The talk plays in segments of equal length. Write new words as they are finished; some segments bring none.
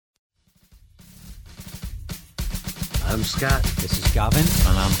I'm Scott. This is Gavin.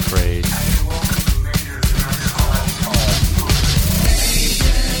 And I'm Craig.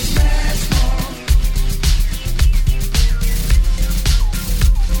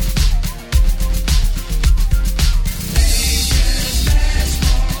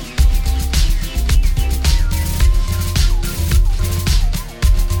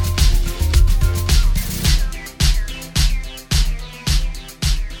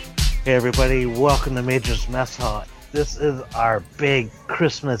 Hey everybody, welcome to Major's Mess Hall. This is our big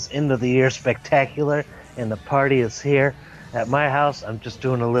Christmas end of the year spectacular, and the party is here at my house. I'm just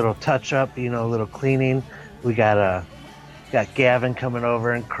doing a little touch up, a little cleaning. We got Gavin coming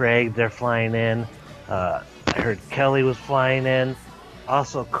over and Craig, they're flying in. I heard Kelly was flying in.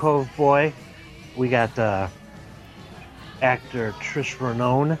 Also Cove Boy. We got actor Trish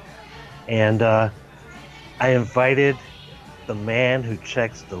Renone, and I invited the man who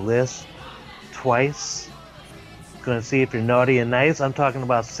checks the list twice. Gonna see if you're naughty and nice. I'm talking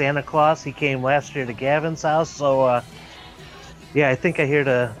about Santa Claus. He came last year to Gavin's house, so I think I hear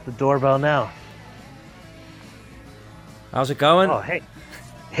the doorbell now. How's it going? Oh,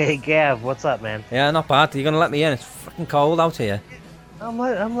 hey Gav, what's up, man? Yeah, not bad. You're gonna let me in? It's fucking cold out here. I'm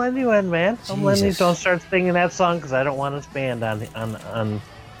letting you in, man. Jesus. I'm letting you. Don't start singing that song because I don't want us banned on.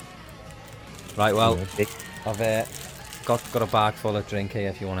 Right, well, I've got a bag full of drink here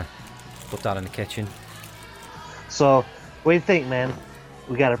if you want to put that in the kitchen. So, what do you think, man?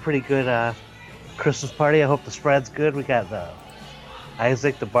 We got a pretty good Christmas party. I hope the spread's good. We got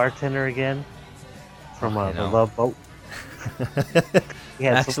Isaac, the bartender, again from the Love Boat.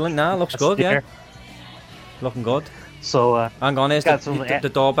 Excellent. Now looks good. Yeah, looking good. So, hang on. Here's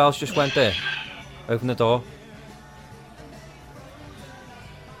the doorbells just went there. Open the door.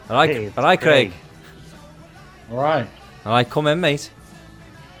 All right, Craig. All right. All right, come in, mate.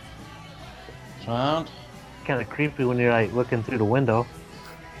 Sound. Kind of creepy when you're like looking through the window.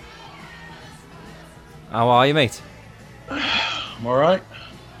 How are you, mate? I'm all right.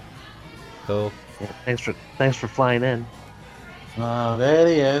 Cool. Yeah, thanks for flying in. There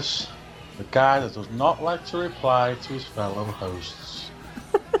he is, the guy that does not like to reply to his fellow hosts.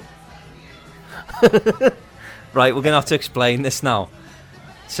 Right, we're gonna have to explain this now.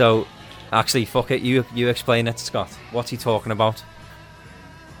 So, actually, fuck it. You explain it, Scott. What's he talking about?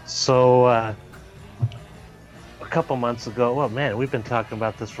 So, a couple months ago, well, man, we've been talking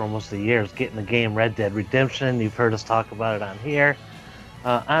about this for almost a year. It's getting the game Red Dead Redemption. You've heard us talk about it on here.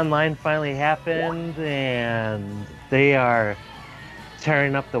 Online finally happened, and they are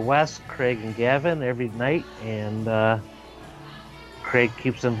tearing up the West, Craig and Gavin, every night. And Craig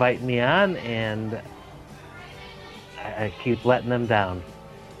keeps inviting me on, and I keep letting them down.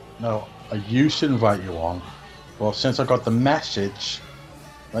 No, I used to invite you on. Well, since I got the message,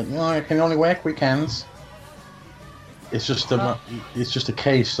 I can only work weekends. It's just a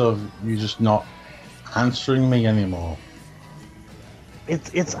case of you just not answering me anymore.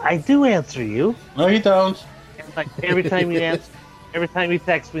 I do answer you. No, you don't. Like every time you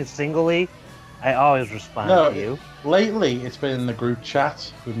text me singly, I always respond to you. Lately, it's been in the group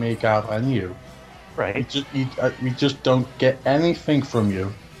chat with me, Gav, and you. Right. We just don't get anything from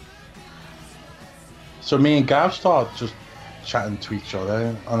you. So me and Gav start just chatting to each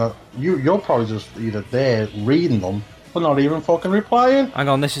other, and you're probably just either there reading them, but not even fucking replying. Hang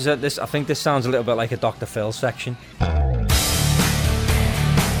on, I think this sounds a little bit like a Dr. Phil section.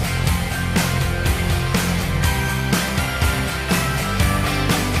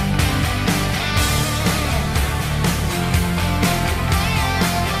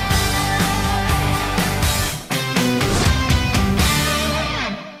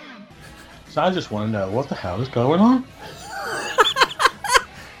 So I just want to know what the hell is going on.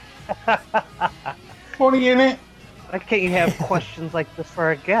 Funny, innit? Why can't you have questions like this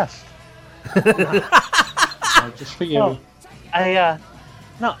for a guest? Just for you.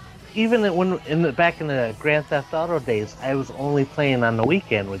 No, even back in the Grand Theft Auto days, I was only playing on the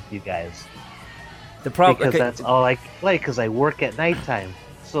weekend with you guys. Because that's all I can play, because I work at nighttime.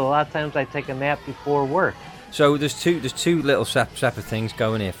 So a lot of times I take a nap before work. So there's two little separate things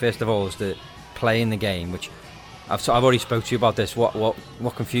going here. First of all is the playing the game, which I've already spoke to you about this.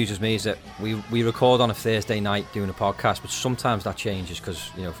 What confuses me is that we record on a Thursday night doing a podcast, but sometimes that changes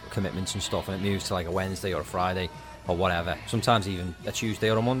because commitments and stuff, and it moves to like a Wednesday or a Friday or whatever. Sometimes even a Tuesday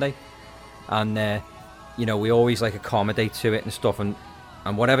or a Monday, and we always like accommodate to it and stuff. And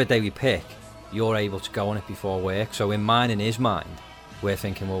whatever day we pick, you're able to go on it before work. So in mine and his mind, we're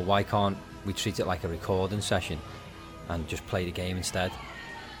thinking, well, why can't we treat it like a recording session and just play the game instead?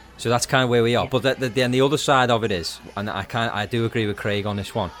 So that's kind of where we are. But then the other side of it is, and I do agree with Craig on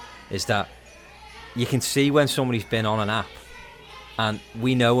this one, is that you can see when somebody's been on an app, and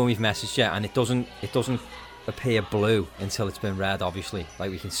we know when we've messaged you, and it doesn't appear blue until it's been read. Obviously,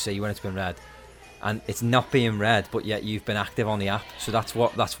 like we can see when it's been read, and it's not being read, but yet you've been active on the app. So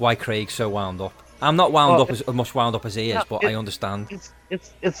that's why Craig's so wound up. I'm not as much wound up as he is, but I understand.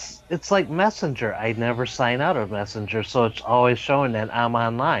 It's like Messenger. I never sign out of Messenger, so it's always showing that I'm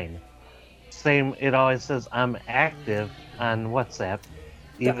online. Same, it always says I'm active on WhatsApp,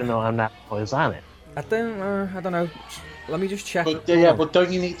 even though I'm not always on it. I don't know. Let me just check. But but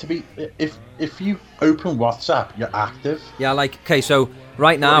don't you need to be if you open WhatsApp, you're active. Yeah, like okay, so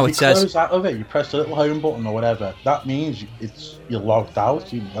right now it says. If you close out of it, you press the little home button or whatever. That means you're logged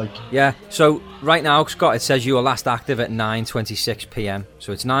out. Yeah. So right now, Scott, it says you were last active at 9:26 p.m.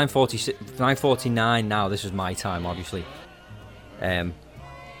 So it's 9:49 now. This is my time, obviously.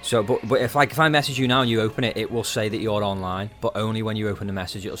 So, but if I message you now and you open it, it will say that you're online, but only when you open the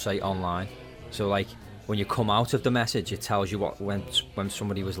message it'll say online. So like when you come out of the message, it tells you when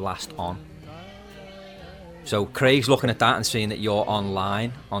somebody was last on. So Craig's looking at that and seeing that you're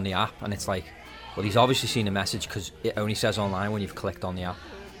online on the app, and it's like, well, he's obviously seen a message because it only says online when you've clicked on the app.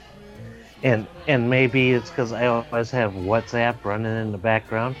 And maybe it's because I always have WhatsApp running in the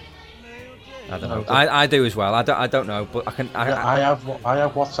background. I don't know. I do as well. I don't know, but I can. I have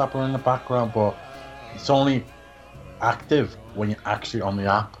WhatsApp in the background, but it's only active when you're actually on the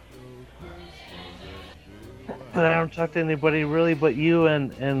app. But I don't talk to anybody really but you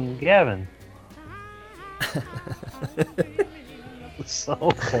and Gavin. So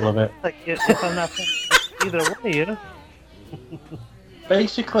Full of it. Like if I'm not either one of you.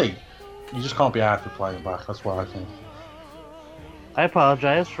 Basically, you just can't be active playing back. That's what I think. I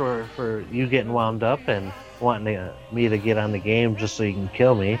apologize for you getting wound up and wanting me to get on the game just so you can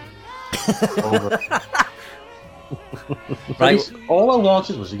kill me. Right. All I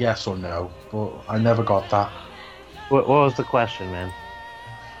wanted was a yes or no, but I never got that. What was the question, man?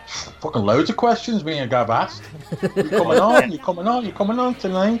 Fucking loads of questions me and Gav asked. You coming on? You coming on? You coming on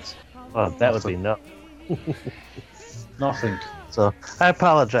tonight? Well, that would be no. Nothing. So I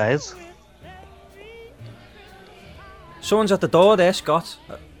apologize. Someone's at the door there, Scott.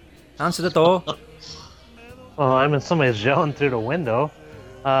 Answer the door. Well, I mean, somebody's yelling through the window.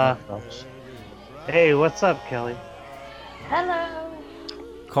 Hey, what's up, Kelly? Hello.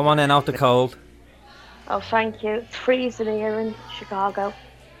 Come on in, out the cold. Oh, thank you. It's freezing here in Chicago.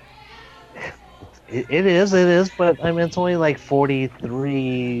 It is, but I mean, it's only like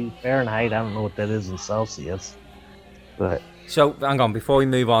 43 Fahrenheit. I don't know what that is in Celsius. But So, hang on, before we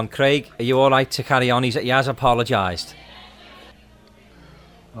move on, Craig, are you alright to carry on? He has apologised.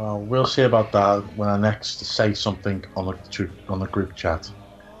 We'll see about that when I next say something on the group chat.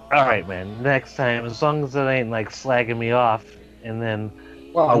 all right, man. Next time, as long as it ain't like slagging me off, and then.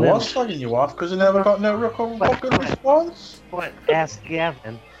 Well, I was slugging you off because I never got no fucking response. But ask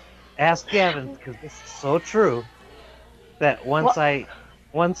Gavin, because this is so true. That once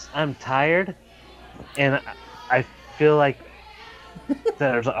I'm tired, and I feel like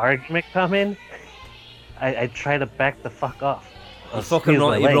there's an argument coming, I try to back the fuck off. He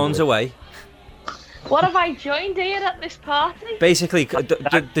runs away. What have I joined here at this party? Basically,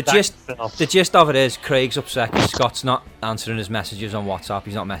 the gist of it is Craig's upset because Scott's not answering his messages on WhatsApp.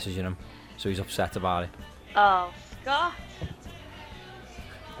 He's not messaging him, so he's upset about it. Oh, Scott.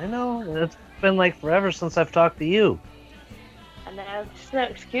 I know, it's been like forever since I've talked to you. I know, there's no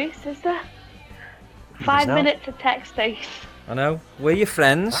excuse, is there? 5 minutes of texting. I know. We're your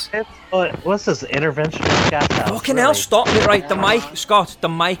friends. What's this intervention? Fucking hell, stop it, right? The mic, Scott, the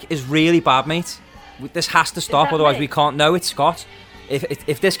mic is really bad, mate. This has to stop, otherwise we can't. No, it's Scott.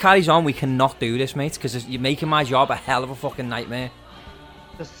 If this carries on, we cannot do this, mate, because you're making my job a hell of a fucking nightmare.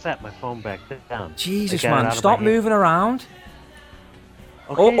 Just set my phone back down. Jesus, man, stop moving around.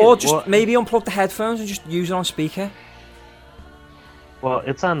 Okay, or just maybe unplug the headphones and just use it on speaker. Well,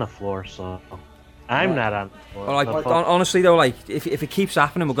 it's on the floor, so I'm not on the floor. Well, like, honestly though, like if it keeps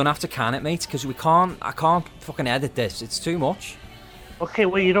happening, we're gonna have to can it, mate, because I can't fucking edit this. It's too much. Okay,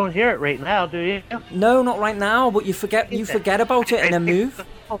 well, you don't hear it right now, do you? No, not right now. But you forget about it and then move.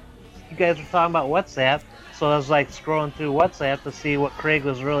 You guys were talking about WhatsApp, so I was like scrolling through WhatsApp to see what Craig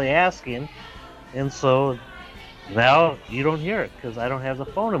was really asking, and so now you don't hear it because I don't have the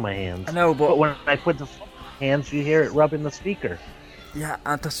phone in my hands. I know, but when I put the phone in my hands, you hear it rubbing the speaker. Yeah,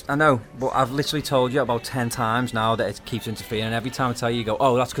 I know, but I've literally told you about 10 times now that it keeps interfering, and every time I tell you, you go,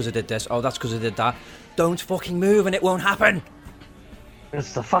 oh, that's because I did this, oh, that's because I did that. Don't fucking move and it won't happen.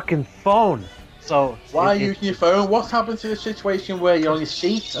 It's the fucking phone. So why are you using your phone? What's happened to the situation where you're on your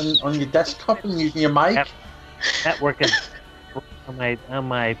seat and on your desktop and using your mic? Networking on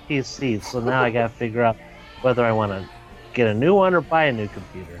my PC. So now I gotta figure out whether I want to get a new one or buy a new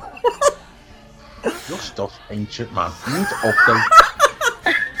computer. Your stuff's ancient, man. You need to update.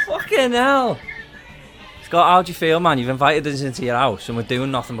 Fucking hell. Scott, how do you feel, man? You've invited us into your house and we're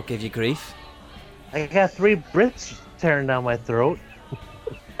doing nothing but give you grief. I got 3 Brits tearing down my throat.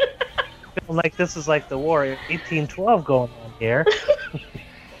 Feeling like this is like the war 1812 going on here.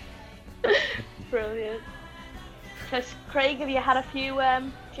 Brilliant. So, Craig, have you had a few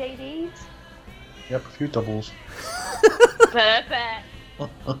JDs? Yep, a few doubles. Perfect.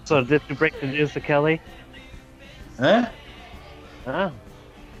 So did you break the news to Kelly? Eh?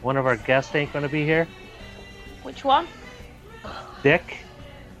 One of our guests ain't going to be here? Which one? Dick?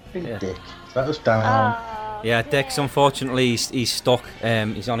 Big dick. That was down. Yeah, Dick's unfortunately he's stuck.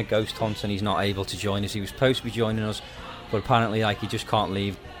 He's on a ghost hunt and he's not able to join us. He was supposed to be joining us, but apparently he just can't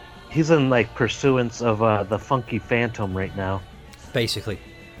leave. He's in pursuance of the Funky Phantom right now. Basically.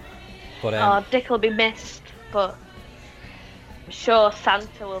 But Dick will be missed, but I'm sure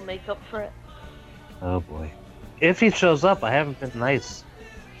Santa will make up for it. Oh boy. If he shows up, I haven't been nice.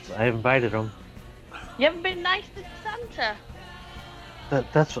 I invited him. You haven't been nice to Santa?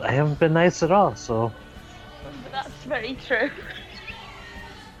 That's I haven't been nice at all, so... That's very true.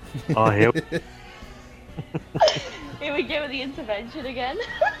 Oh, here Here we go with the intervention again.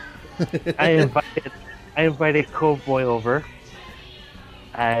 I invited Cowboy over.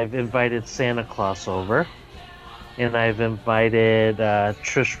 I've invited Santa Claus over. And I've invited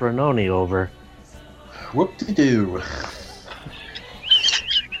Trish Renoni over. Whoop-de-doo.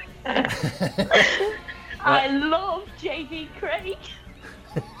 I love JD Craig.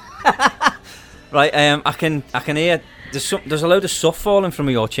 right, I can hear there's a load of stuff falling from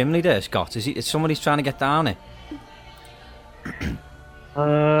your chimney there, Scott. Is somebody's trying to get down it?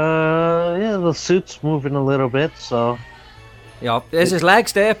 Yeah, the suit's moving a little bit, so... Yeah, there's his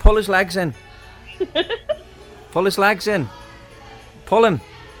legs there. Pull his legs in. Pull his legs in. Pull him.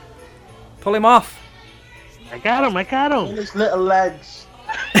 Pull him off. I got him. His little legs.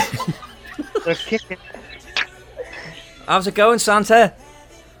 They're kicking. How's it going, Santa?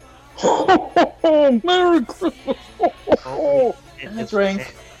 Oh, Merry Christmas. And a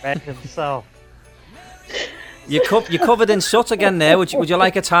drink. Red himself. You're covered in soot again there. Would you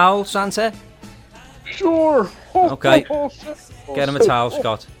like a towel, Santa? Sure. Okay. Get him a towel,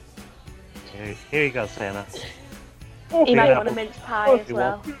 Scott. Here you go, Santa. He might want a mince pie as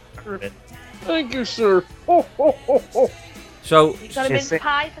well. Thank you, sir. So, You got a mince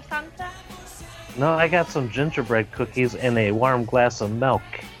pie for Santa? No, I got some gingerbread cookies and a warm glass of milk.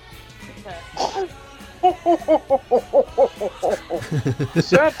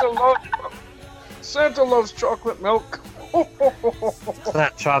 Santa loves chocolate milk. It's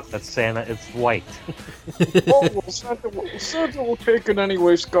not chocolate, Santa. It's white. Oh, well, Santa will take it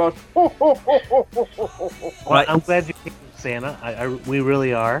anyway, Scott. Well, Right. I'm glad you picked it, Santa. We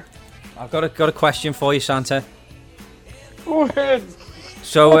really are. I've got a question for you, Santa. Go ahead.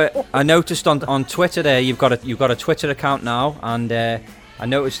 So I noticed on Twitter there you've got a Twitter account now, and I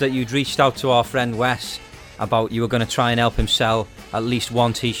noticed that you'd reached out to our friend Wes about you were going to try and help him sell at least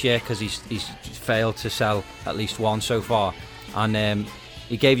one T-shirt because he's failed to sell at least one so far, and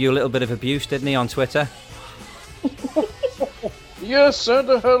he gave you a little bit of abuse, didn't he, on Twitter? Yes,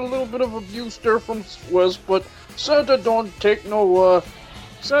 Santa had a little bit of abuse there from Wes, but Santa don't take no.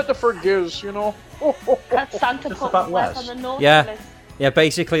 Santa forgives, you know. Santa Just put about Wes Wes. on the naughty Yeah. list. Yeah,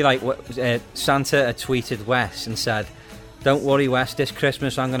 basically, Santa had tweeted Wes and said, "Don't worry, Wes, this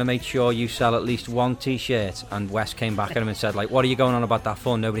Christmas I'm going to make sure you sell at least one T-shirt." And Wes came back at him and said, "What are you going on about that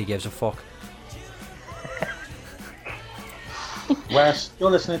for? Nobody gives a fuck." Wes, you're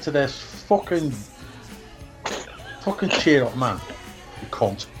listening to this. Fucking cheer up, man. You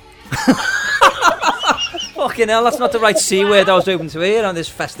cunt. Fucking hell, that's not the right C word I was hoping to hear on this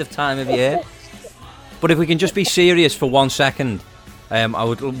festive time of year. But if we can just be serious for 1 second, I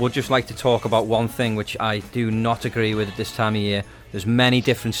would just like to talk about one thing which I do not agree with at this time of year. There's many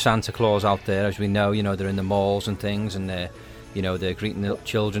different Santa Claus out there, as we know. You know, they're in the malls and things, and they're greeting the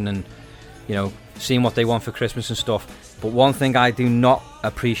children and seeing what they want for Christmas and stuff. But one thing I do not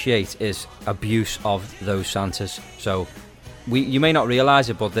appreciate is abuse of those Santas. So you may not realise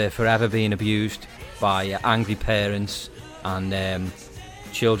it, but they're forever being abused by angry parents and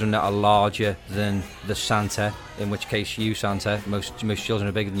children that are larger than the Santa, in which case you, Santa. Most children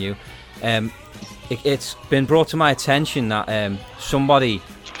are bigger than you. It's been brought to my attention that somebody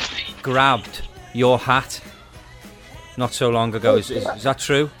grabbed your hat not so long ago. Is that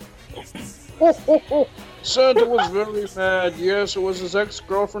true? Santa was very mad. Yes, it was his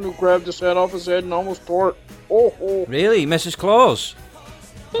ex-girlfriend who grabbed his hat off his head and almost tore it. ho, ho. Really, Mrs. Claus?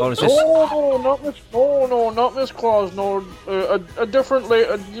 Or is this? No, not Miss Claus. No, a different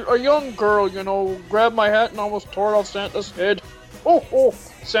a young girl. You know, grabbed my hat and almost tore off Santa's head. Oh,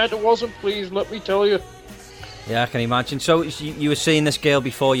 Santa wasn't pleased. Let me tell you. Yeah, I can imagine. So you were seeing this girl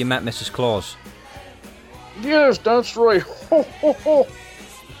before you met Mrs. Claus? Yes, that's right. Ho, ho, ho.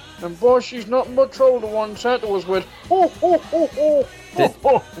 And boy, she's nothing but trouble, the one Santa was with. Ho, ho, ho, ho.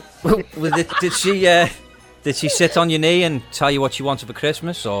 Did she sit on your knee and tell you what she wanted for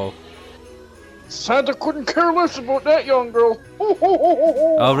Christmas, or? Santa couldn't care less about that young girl. Ho, ho, ho, ho,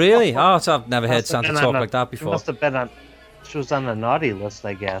 ho. Oh, really? Oh, I've never heard Santa talk like that before. Must have been on. She was on the naughty list,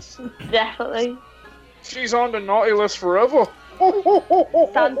 I guess. Definitely. She's on the naughty list forever. Ho, ho, ho, ho,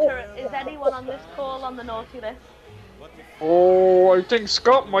 Santa, is anyone on this call on the naughty list? Oh, I think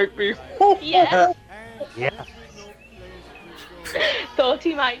Scott might be. Yeah. Yeah. Thought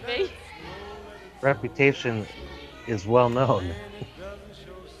he might be. Reputation is well known.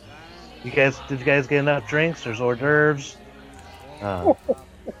 Did you guys get enough drinks? There's hors d'oeuvres.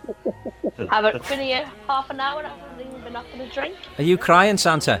 Haven't been here half an hour. I haven't even been up for a drink. Are you crying,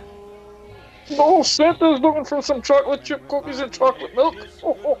 Santa? No, Santa's looking for some chocolate chip cookies and chocolate milk.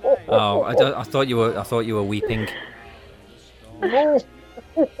 Ho, ho, ho, ho. Oh, I thought you were weeping. No.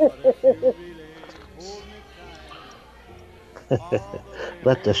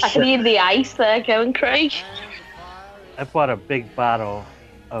 Let the I can hear the ice there going, Craig. I bought a big bottle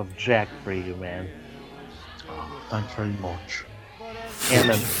of Jack for you, man. Oh, thanks very much.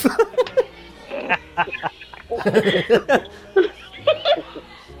 And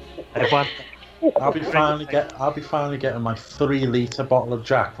I bought. I'll be finally getting my 3-litre bottle of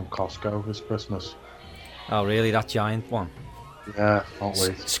Jack from Costco this Christmas. Oh, really? That giant one? Yeah, can't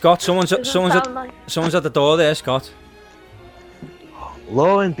wait. Scott, someone's at the door there, Scott.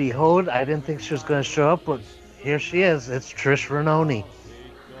 Lo and behold, I didn't think she was going to show up, but here she is. It's Trish Renoni.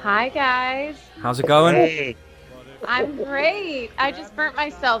 Hi, guys. How's it going? Hey. I'm great. I just burnt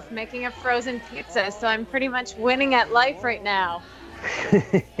myself making a frozen pizza, so I'm pretty much winning at life right now.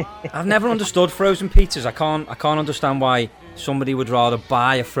 I've never understood frozen pizzas. I can't understand why somebody would rather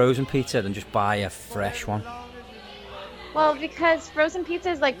buy a frozen pizza than just buy a fresh one. Well, because frozen pizza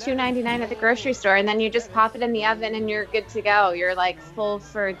is like $2.99 at the grocery store, and then you just pop it in the oven and you're good to go. You're like full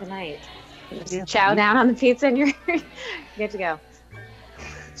for the night. You just chow down on the pizza and you're good to go.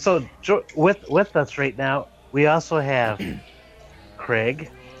 So with us right now, we also have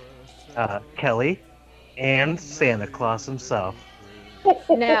Craig, Kelly, and Santa Claus himself.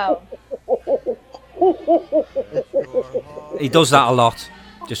 No. He does that a lot,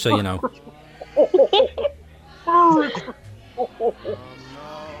 just so you know.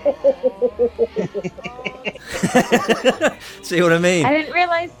 See what I mean? I didn't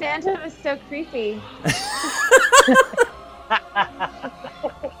realize Santa was so creepy.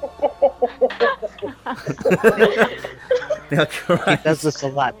 He does this a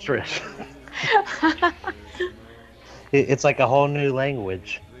lot, Trish. It's like a whole new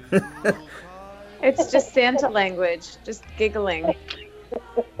language. It's just Santa language, just giggling.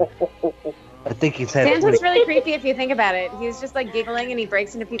 I think he's had. Santa's really creepy if you think about it. He's just like giggling and he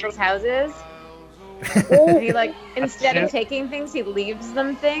breaks into people's houses. And he like, instead of taking things, he leaves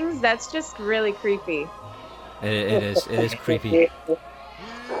them things. That's just really creepy. It is creepy.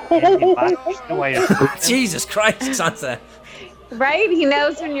 Jesus Christ, Santa. Right? He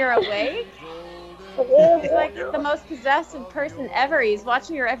knows when you're awake. He's like the most possessive person ever. He's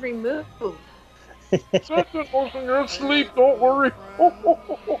watching your every move. Santa knows when you're asleep, don't worry.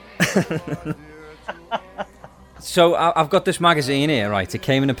 So I've got this magazine here, right? It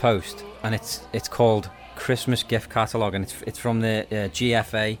came in a post, and it's called Christmas Gift Catalogue, and it's from the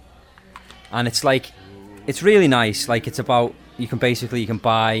GFA, and it's like, it's really nice. Like, it's about, you can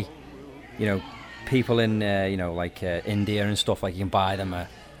buy, you know, people in India and stuff. Like, you can buy them a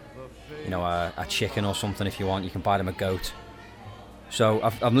chicken or something if you want. You can buy them a goat. So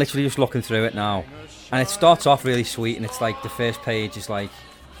I'm literally just looking through it now, and it starts off really sweet, and it's like the first page is like,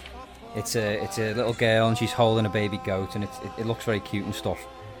 it's a little girl and she's holding a baby goat, and it looks very cute and stuff.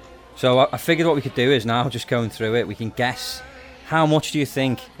 So I figured what we could do is, now just going through it, we can guess how much do you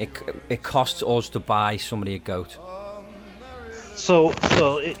think it costs us to buy somebody a goat. So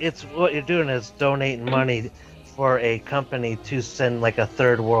it's what you're doing is donating money for a company to send like a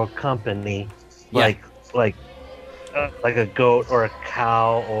third world company, like a goat or a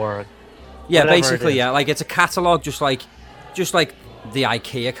cow or basically, yeah, like it's a catalogue, just like the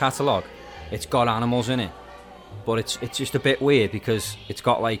IKEA catalogue. It's got animals in it, but it's just a bit weird because it's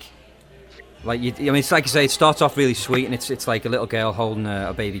got like Like I mean, it's like you say, it starts off really sweet, and it's like a little girl holding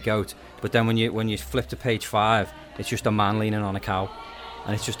a baby goat. But then when you flip to page 5, it's just a man leaning on a cow,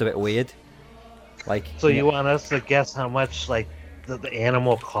 and it's just a bit weird. Like. So you want us to guess how much like the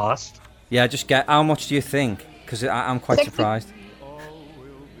animal cost? Yeah, just get. How much do you think? Because I'm quite 60. surprised.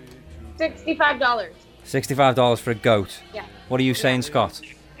 $65. $65 for a goat. Yeah. What are you saying, Scott?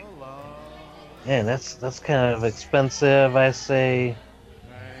 Man, that's kind of expensive. I say.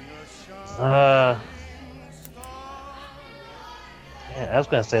 Yeah, I was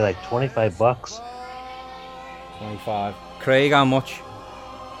gonna say like $25. 25. Craig, how much?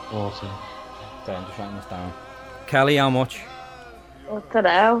 40. Okay, I'm just writing this down. Kelly, how much? I don't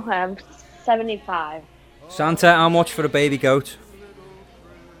know. 75. Santa, how much for a baby goat?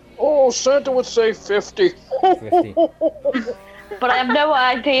 Oh, Santa would say 50. 50. But I have no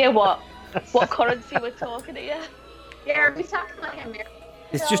idea what currency we're talking here. Yeah, are we talking like American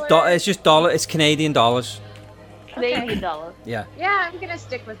It's just dollar? it's Canadian dollars. Canadian dollars. Yeah. Yeah, I'm gonna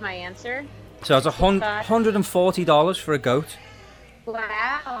stick with my answer. So it's $140 for a goat.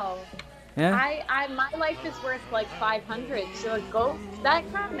 Wow. Yeah. My life is worth like 500, so a goat, that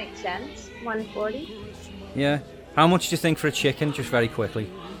kind of makes sense. 140. Yeah. How much do you think for a chicken? Just very quickly.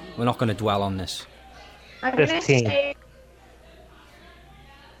 We're not going to dwell on this. I'm gonna 15. say,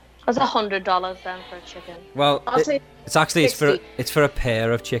 That's $100 then for a chicken. Well, I'll say it's actually 60. it's for a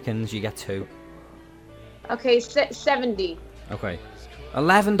pair of chickens. You get 2. okay, 70. Okay.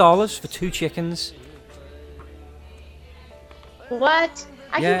 $11 for 2 chickens. What?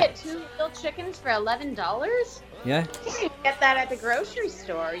 I Yeah. can get 2 real chickens for $11? Yeah. You can get that at the grocery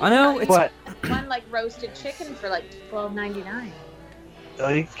store. I know, You it's- can What? get one like roasted chicken for like $12.99. Oh,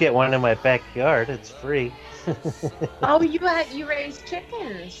 you can get one in my backyard. It's free. Oh, you raised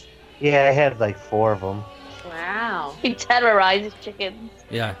chickens. Yeah, I had like 4 of them. Wow. He terrorizes chickens.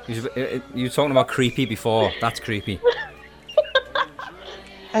 Yeah. You were talking about creepy before. That's creepy.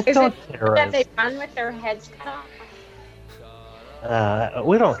 I Is don't it terrorize. that they run with their heads cut off?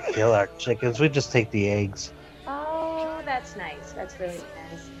 We don't kill our chickens. We just take the eggs. Oh, that's nice. That's really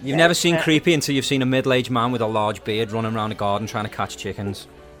nice. You've never seen creepy until you've seen a middle-aged man with a large beard running around a garden trying to catch chickens.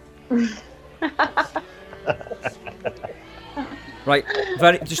 Right,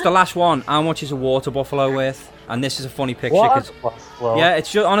 just the last one. How much is a water buffalo worth? And this is a funny picture. 'Cause- Buffalo. yeah,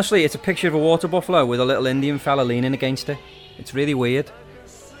 it's just, honestly, it's a picture of a water buffalo with a little Indian fella leaning against it. It's really weird.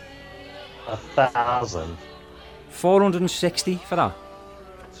 1,000. 460 for that.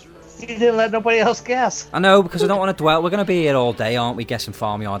 You didn't let nobody else guess. I know, because I don't want to dwell. We're going to be here all day, aren't we, guessing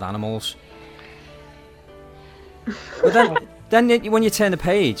farmyard animals? But then when you turn the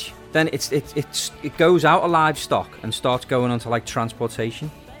page, then it goes out of livestock and starts going onto like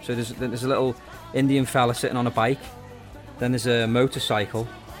transportation. So there's a little Indian fella sitting on a bike. Then there's a motorcycle.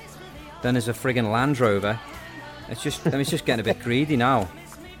 Then there's a friggin' Land Rover. It's just getting a bit greedy now.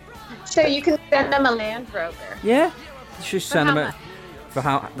 So you can send them a Land Rover. Yeah, you should send how them much? for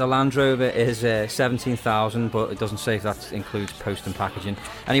how the Land Rover is 17,000, but it doesn't say if that includes post and packaging.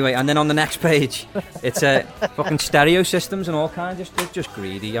 Anyway, and then on the next page, it's fucking stereo systems and all kinds. Just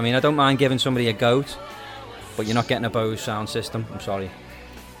greedy. I mean, I don't mind giving somebody a goat, but you're not getting a Bose sound system. I'm sorry.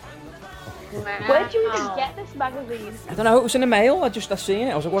 Wow. Where did you even get this magazine? I don't know. It was in the mail. I seen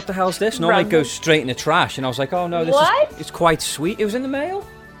it. I was like, what the hell's this? Normally it Random. goes straight in the trash, and I was like, oh no, it's quite sweet. It was in the mail.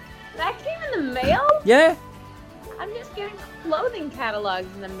 That came in the mail? Yeah. I'm just getting clothing catalogs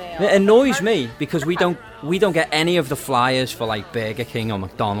in the mail. It annoys me because we don't get any of the flyers for like Burger King or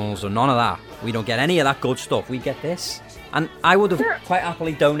McDonald's or none of that. We don't get any of that good stuff. We get this. And I would have quite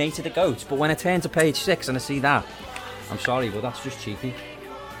happily donated a goat, but when I turn to page 6 and I see that, I'm sorry, but that's just cheeky.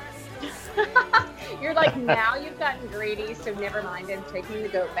 You're like, now you've gotten greedy, so never mind, I'm taking the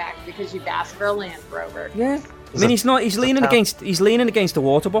goat back because you've asked for a Land Rover. Yeah. I mean, he's leaning against the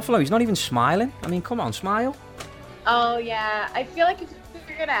water buffalo. He's not even smiling. I mean, come on, smile. Oh, yeah. I feel like if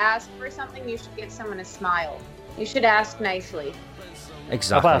you're going to ask for something, you should get someone to smile. You should ask nicely. How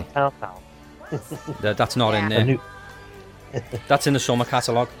Exactly. about Pow Pow? That's not in there. That's in the summer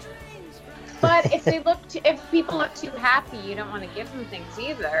catalogue. But if people look too happy, you don't want to give them things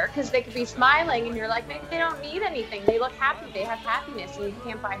either, because they could be smiling and you're like, maybe they don't need anything. They look happy. They have happiness, and you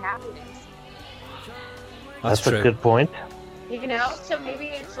can't buy happiness. That's a true. good point. You know, so maybe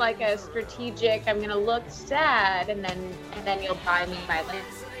it's like a strategic. I'm gonna look sad, and then you'll buy me my Land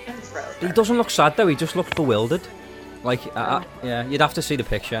Rover. He doesn't look sad though. He just looks bewildered. Like, yeah, you'd have to see the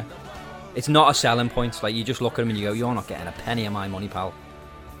picture. It's not a selling point. Like, you just look at him and you go, "You're not getting a penny of my money, pal."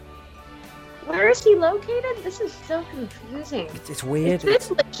 Where is he located? This is so confusing. It's weird. Is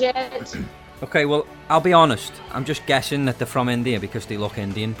this legit? Okay, well, I'll be honest. I'm just guessing that they're from India because they look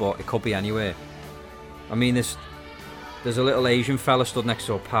Indian, but it could be anywhere. I mean, there's a little Asian fella stood next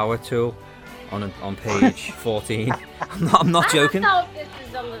to a power tool on page 14. I'm not joking. I don't know if this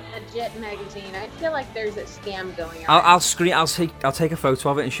is a legit magazine. I feel like there's a scam going on. I'll take a photo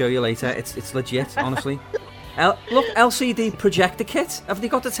of it and show you later. It's legit, honestly. Look, LCD projector kit. Have they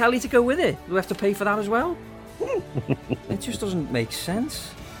got the telly to go with it? Do we have to pay for that as well? It just doesn't make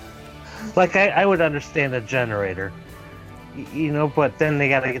sense. Like, I would understand a generator, but then they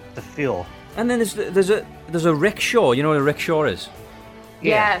gotta get the fuel. And then there's a rickshaw. You know what a rickshaw is?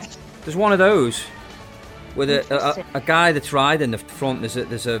 Yes. There's one of those with a guy that's riding the front.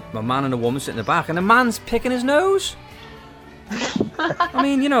 There's a man and a woman sitting in the back, and the man's picking his nose. I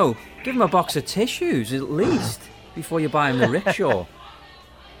mean, give him a box of tissues at least before you buy him the rickshaw.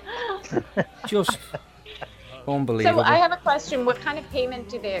 Just unbelievable. So I have a question. What kind of payment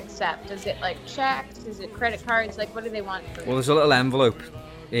do they accept? Is it like checks? Is it credit cards? Like, what do they want? Well, there's a little envelope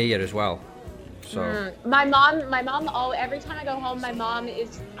here as well. So my mom, every time I go home, my mom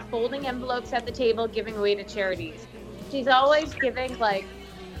is folding envelopes at the table, giving away to charities. She's always giving like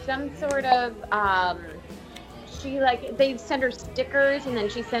some sort of they send her stickers and then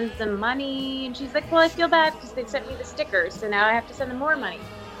she sends them money and she's like, well, I feel bad because they sent me the stickers, so now I have to send them more money.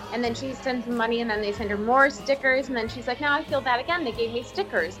 And then she sends them money and then they send her more stickers and then she's like, now I feel bad again, they gave me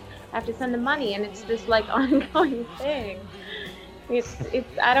stickers, I have to send them money, and it's this like ongoing thing. It's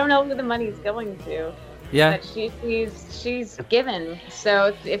I don't know who the money's going to. Yeah. But she's given.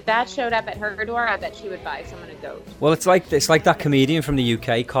 So if that showed up at her door, I bet she would buy someone a goat. Well, it's like that comedian from the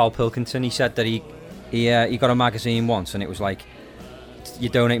UK, Carl Pilkington. He said that he got a magazine once, and it was like you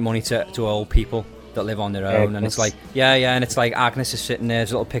donate money to old people that live on their own, Agnes. And it's like and it's like Agnes is sitting there.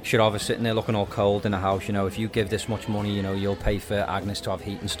 There's a little picture of her sitting there looking all cold in a house. If you give this much money, you'll pay for Agnes to have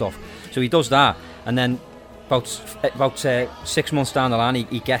heat and stuff. So he does that, and then about 6 months down the line,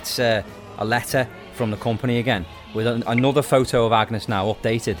 he gets a letter from the company again with another photo of Agnes now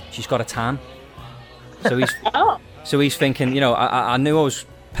updated. She's got a tan. So he's thinking, I knew I was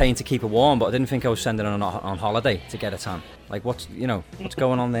paying to keep her warm, but I didn't think I was sending her on holiday to get a tan. Like, what's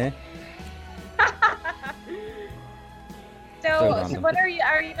going on there? So what are you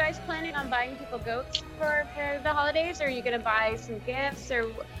guys planning on buying people goats for the holidays? Or are you gonna buy some gifts, or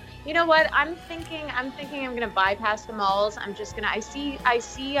you know what? I'm thinking I'm gonna bypass the malls. I'm just gonna I see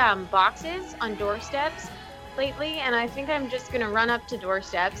boxes on doorsteps lately, and I think I'm just gonna run up to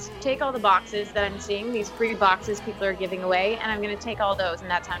doorsteps, take all the boxes that I'm seeing, these free boxes people are giving away, and I'm gonna take all those, and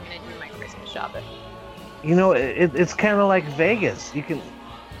that's how I'm gonna do my Christmas shopping. It's kind of like Vegas.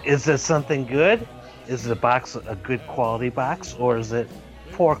 Is it something good? Is the box a good quality box, or is it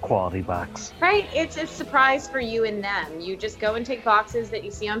poor quality box? Right, it's a surprise for you and them. You just go and take boxes that you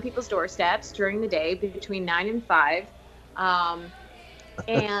see on people's doorsteps during the day between 9 and 5,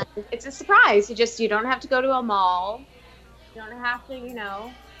 and it's a surprise. You don't have to go to a mall. You don't have to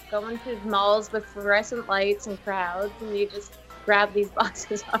go into malls with fluorescent lights and crowds, and you just grab these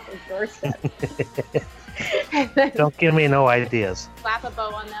boxes off the doorstep. Don't give me no ideas. Slap a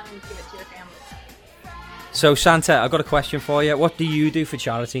bow on them and give it to your family. So, Santa, I've got a question for you. What do you do for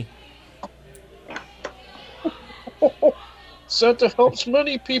charity? Santa helps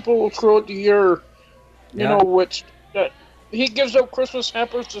many people throughout the year. He gives out Christmas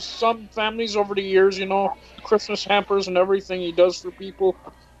hampers to some families over the years. Christmas hampers and everything he does for people.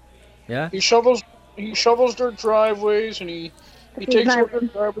 Yeah. He shovels their driveways, and he takes out their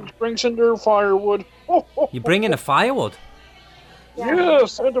garbage, brings in their firewood. You bring in the firewood? Yeah,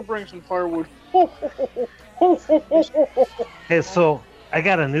 Santa brings in firewood. Hey, so I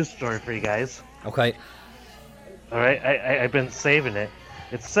got a news story for you guys. Okay. All right, I've been saving it.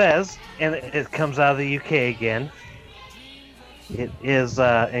 It says, and it comes out of the UK again. It is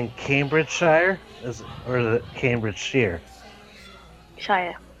in Cambridgeshire, or is it Cambridgeshire?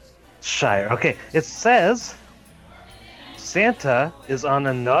 Shire. Okay. It says Santa is on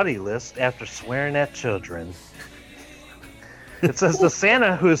a naughty list after swearing at children. It says the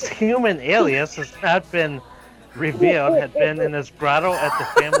Santa whose human alias has not been revealed had been in his grotto at the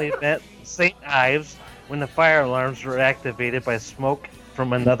family event St. Ives when the fire alarms were activated by smoke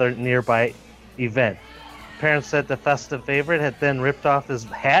from another nearby event. Parents said the festive favorite had then ripped off his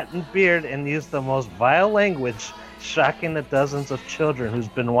hat and beard and used the most vile language, shocking the dozens of children who's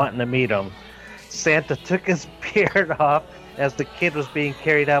been wanting to meet him. Santa took his beard off as the kid was being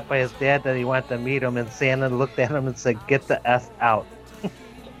carried out by his dad that he wanted to meet him, and Santa looked at him and said, "Get the F out."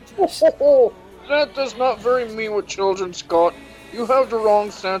 Santa's not very mean with children, Scott. You have the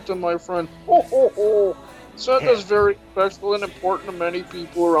wrong Santa, my friend. Santa's very special and important to many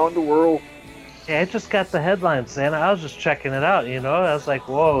people around the world. I just got the headline, Santa. I was just checking it out, you know. I was like,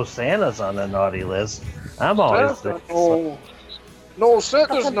 whoa, Santa's on the naughty list. I'm always Santa, no,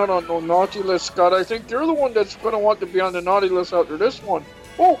 Santa's not on no naughty list, Scott. I think you're the one that's going to want to be on the naughty list after this one.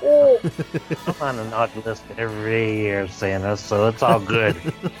 Oh. I'm on the naughty list every year, Santa, so it's all good.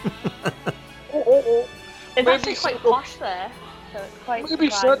 It's actually quite posh there. So it's quite Maybe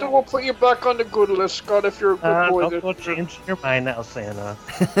Santa will put you back on the good list, Scott, if you're a good boy. Don't go change your mind now, Santa.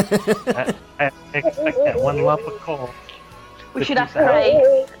 I expect that one lump of coal. We should ask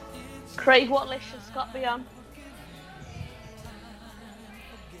Craig. Craig, what list should Scott be on?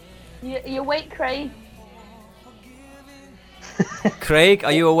 You awake, Craig? Craig,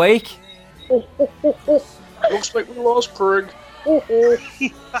 are you awake? Looks like we lost Craig. He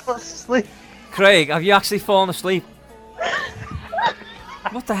fell asleep. Craig, have you actually fallen asleep?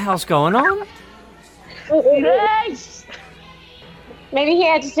 What the hell's going on? Nice! Maybe he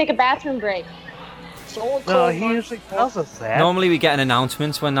had to take a bathroom break. No, he usually tells us that. Normally we get an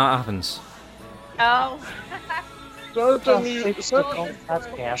announcement when that happens. Oh. Santa needs to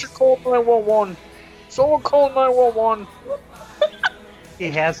call 911. Someone call 911. He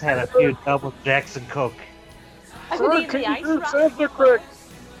has had a few double Jackson Coke. Craig, can you hear Santa, Craig?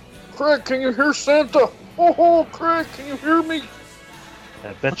 Craig, can you hear Santa? Oh, Craig, can you hear me?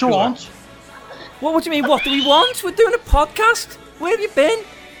 I bet What you want? What do you mean, what do we want? We're doing a podcast. Where have you been?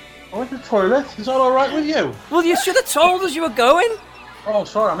 I went to the toilet. Is that alright with you? Well, you should have told us you were going. Oh,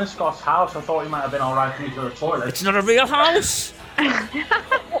 sorry, I'm in Scott's house. I thought you might have been alright for me to go to the toilet. It's not a real house.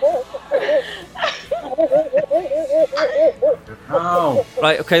 No.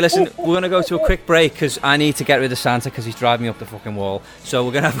 Right, okay, listen, we're going to go to a quick break because I need to get rid of Santa because he's driving me up the fucking wall. So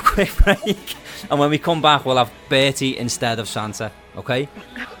we're going to have a quick break. And when we come back, we'll have Bertie instead of Santa, okay?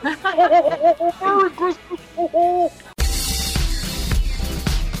 Merry Christmas.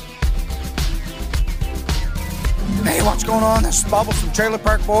 Hey, what's going on? This is Bubbles from Trailer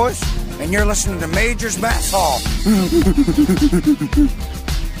Park Boys, and you're listening to Major's Mess Hall.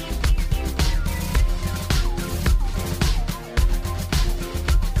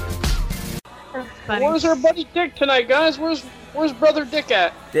 Where's our buddy Dick tonight, guys? Where's brother Dick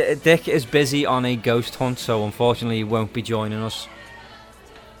at? Dick is busy on a ghost hunt, so unfortunately he won't be joining us.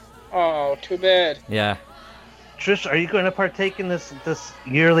 Oh, too bad. Yeah. Trish, are you going to partake in this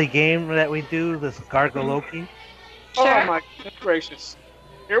yearly game that we do, this Gargoloki? Sure. Oh my gracious!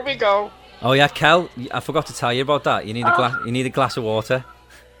 Here we go. Oh yeah, Kel, I forgot to tell you about that. You need a glass. You need a glass of water.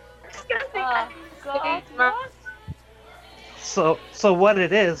 Oh, God, what? So what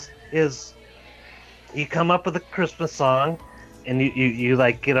it is you come up with a Christmas song, and you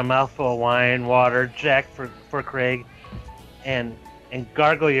like get a mouthful of wine, water, Jack for Craig, and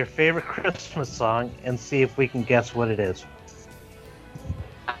gargle your favorite Christmas song and see if we can guess what it is.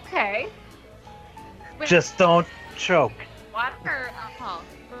 Okay. Just don't choke. Water or alcohol?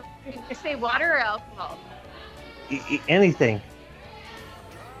 You say water or alcohol? Anything.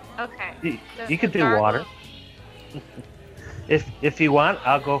 Okay. You could do water. If you want,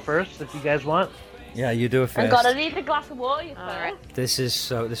 I'll go first. If you guys want. Yeah, you do it I first. gotta need a glass of water, you Alright. This is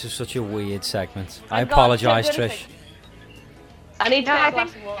such a weird segment. I I got apologise, so good Trish. I need to No, get I a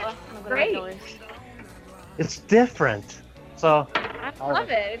glass think of water. I'm gonna great. make noise. It's different. So I love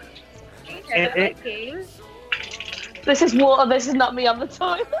it. I It- like games. This is water, this is not me on the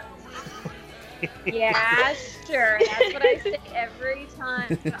toilet. Yeah, sure. That's what I say every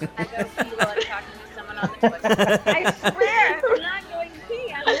time I go pee while I'm talking to someone on the toilet. I swear, I'm not going to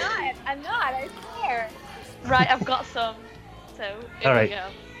pee. I'm not. I swear. Right, I've got some. So, here All we right. go.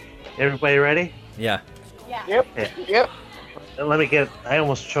 everybody ready? Yeah. Yeah. Yep. Yeah. Yep. Let me get. I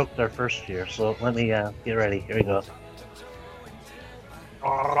almost choked our first year, so let me get ready. Here we go.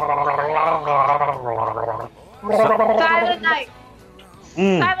 Silent Night.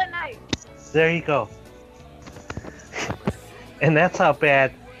 Mm, Silent Night. there you go. And that's how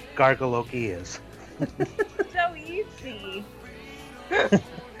bad Gargoloki is. So easy.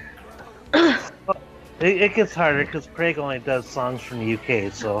 It gets harder because Craig only does songs from the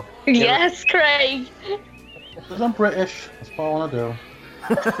UK, so. Yes, Craig. Because I'm British. That's what I want to do.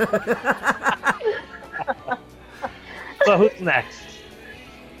 So who's next?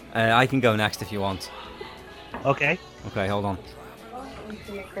 I can go next if you want. Okay. Okay, hold on.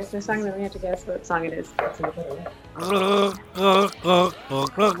 Sing a Christmas song, then we have to guess what song it is.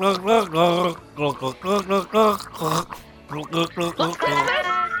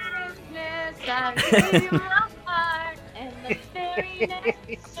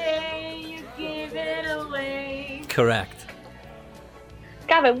 Correct.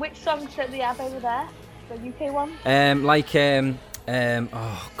 Gavin, which songs that they have over there? The UK one?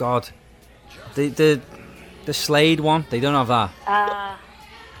 Oh God, The Slade one, they don't have that.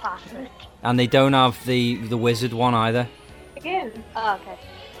 Classic. And they don't have the Wizard one either. Again? Oh, okay.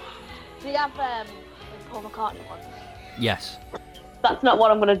 Do you have the Paul McCartney one? Yes. That's not what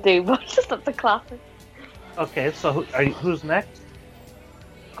I'm going to do, but that's a classic. Okay, so who's next?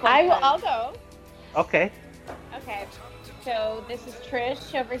 I'll go. Okay. Okay. So this is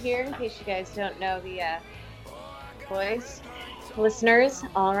Trish over here, in case you guys don't know the voice. Listeners,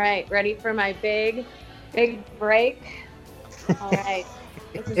 all right, ready for my big break? All right.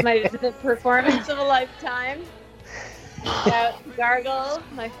 This is the performance of a lifetime. About Gargle,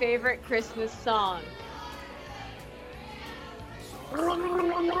 my favorite Christmas song.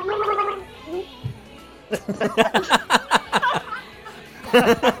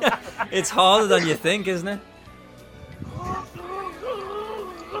 It's harder than you think, isn't it?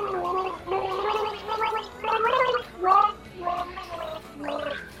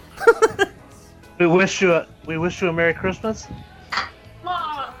 We wish you a Merry Christmas.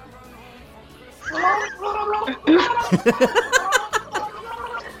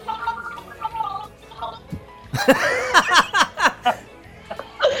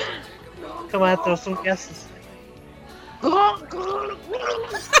 Come on, throw some guesses.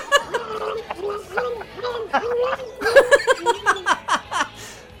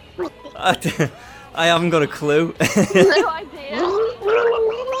 I haven't got a clue. No idea.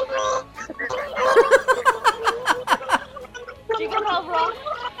 Jingle Bell Rock.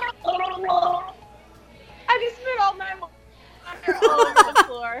 I just spit all my water all over the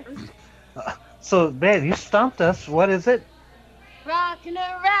floor. So, man, you stumped us. What is it? Rockin'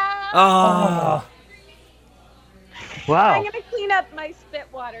 around. Oh. Wow. I'm gonna clean up my spit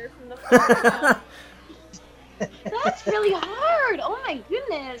water from the floor now. That's really hard. Oh my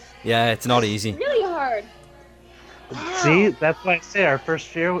goodness. Yeah, it's not easy. Really hard. See, that's why I say our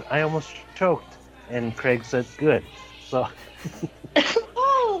first year, I almost choked, and Craig said good. So.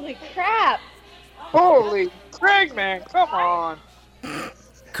 Holy crap. Holy Craig, man, come on.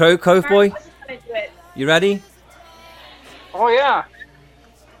 Cove Boy, Alright, let's do it. you ready? Oh, yeah.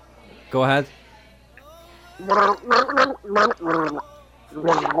 Go ahead.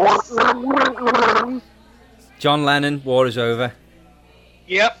 John Lennon, War is Over.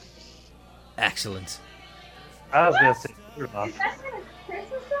 Yep. Excellent. I was going to say Rudolph. Is that a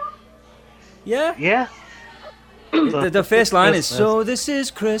Christmas song? Yeah. Yeah. The first line is, so this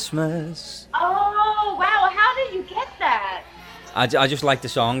is Christmas. Oh, wow. How did you get that? I just like the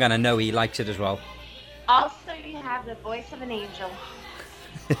song, and I know he likes it as well. Also, you have the voice of an angel.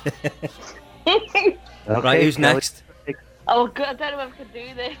 Okay, Right, who's Kelly. next? Oh, God, I don't know if I could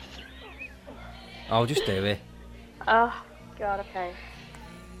do this. I'll just do it. Oh, God, okay.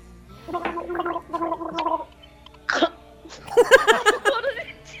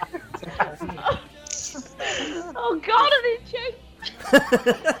 Oh, God, I didn't choke.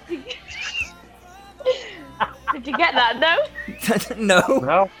 Did you get that? No? No.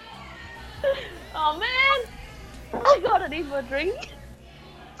 No. Oh, man. Oh, God, I need more drink.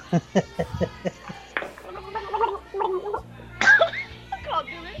 I can't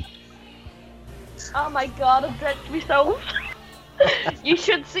do it. Oh, my God, I've drenched myself. You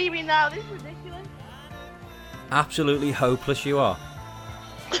should see me now. This is ridiculous. Absolutely hopeless you are.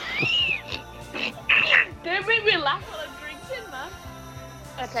 Don't make me laugh while I'm drinking, man.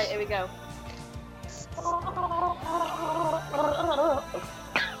 Okay, here we go.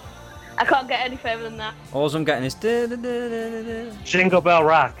 I can't get any further than that. All I'm getting is... da-da-da-da-da-da. Jingle Bell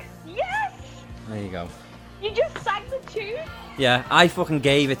Rock. Yes! There you go. You just sang the tune? Yeah, I fucking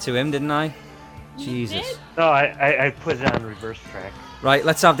gave it to him, didn't I? Jesus. did? No, I put it on reverse track. Right,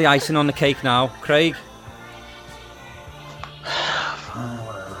 let's have the icing on the cake now. Craig.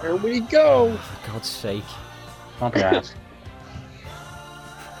 Here we go. For God's sake. Can't be asked.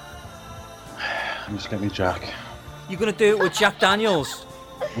 I'm just getting me Jack. You're going to do it with Jack Daniels.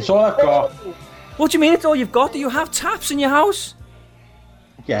 That's all I've got. What do you mean it's all you've got? Do you have taps in your house?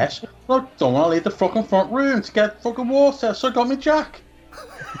 Yes. Look, don't want to leave the fucking front room to get fucking water, so I got me Jack.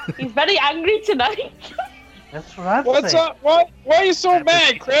 He's very angry tonight. That's what I'm What's saying. up? Why are you so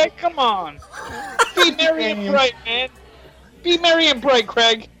mad, Craig? Come on. Be merry and bright, man. Be merry and bright,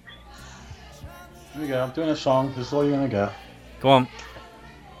 Craig. Here we go, I'm doing a song, this is all you're gonna get. Go on.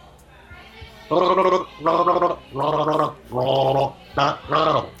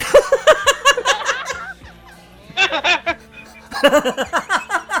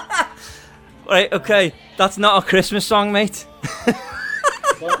 Right, okay. That's not a Christmas song, mate.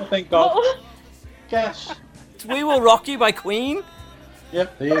 Don't think of. Guess. It's We Will Rock You by Queen.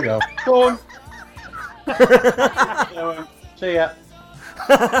 Yep, there you go. Go on. See ya.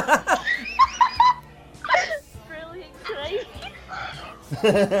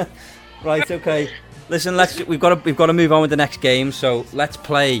 Right, okay. Listen, we've got to move on with the next game. So let's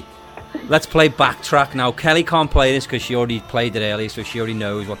play Backtrack now. Kelly can't play this because she already played it earlier, so she already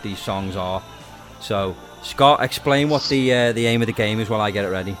knows what these songs are. So Scott, explain what the aim of the game is while I get it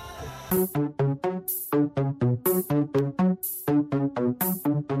ready.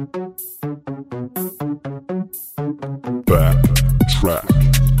 Backtrack.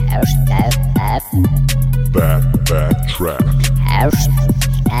 Backtrack.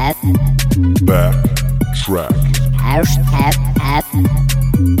 Backtrack.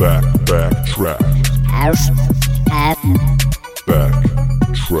 Backtrack.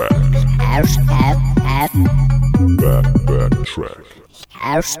 Backtrack.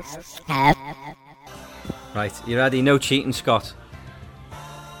 Right, you ready? No cheating, Scott.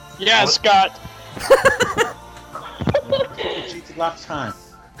 Yeah, Scott. You cheated last time.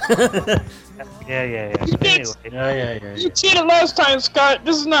 Yeah. You did. Anyway, Yeah. You cheated last time, Scott.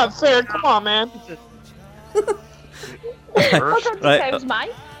 This is not fair. Come on, man. Welcome to Right. Sam's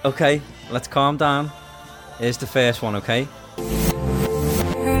Mike. Okay, let's calm down. Here's the first one, okay?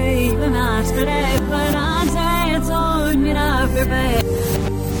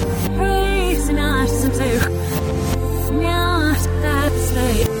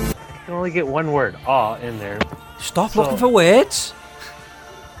 you can only get one word, aw, in there. Stop So- looking for words.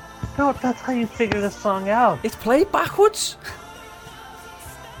 No, that's how you figure this song out. It's played backwards.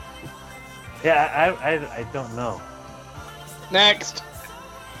 Yeah, I don't know. Next.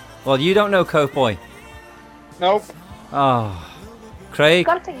 Well, you don't know Coke Boy. Nope. Oh, Craig.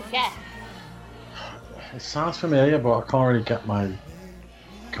 Gotta take a guess. It sounds familiar, but I can't really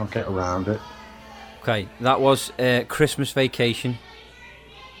can't get around it. Okay, that was Christmas Vacation,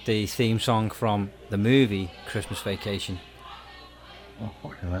 the theme song from the movie Christmas Vacation. Oh,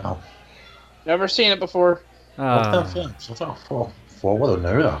 fucking hell. Never seen it before. What's Ah, that film? I thought four. Well, I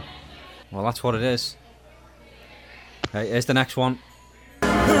know that. well, that's what it is. Okay, here's the next one.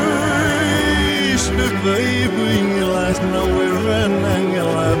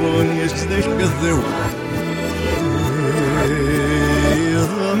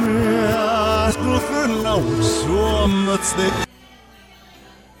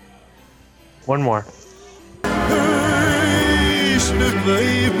 One more.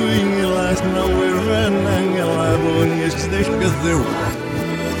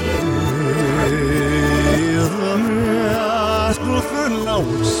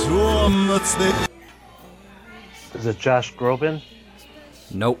 Is it Josh Groban?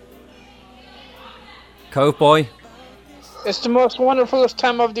 Nope. Cove Boy. It's the most wonderfulest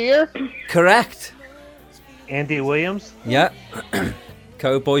time of the year. Correct. Andy Williams? Yeah.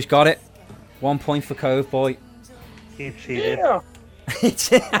 Cove Boy's got it. 1 point for Cove Boy. He cheated. Yeah.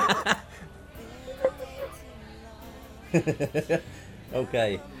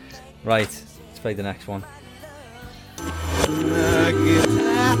 Okay. Right. Let's play the next one.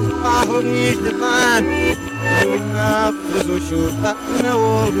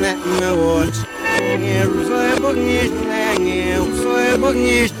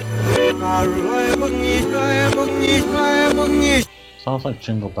 Sounds like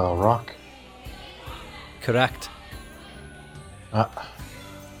Jingle Bell Rock. Correct.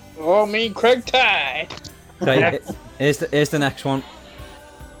 Oh, me and Craig tied. Okay. Here's the next one.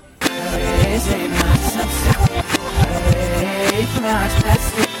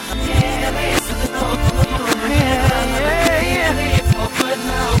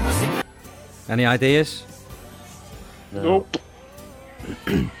 Any ideas? No.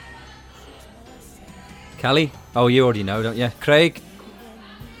 Nope. Kelly? Oh, you already know, don't you? Craig?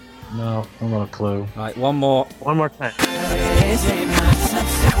 No, I've got a clue. Right, one more. One more time.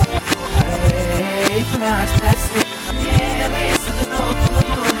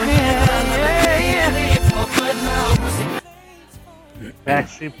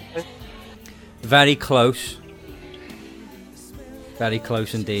 Backstreet Boys? Very close. Very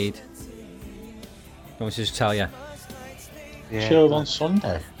close indeed. Don't want to just tell you. Yeah. Chilled on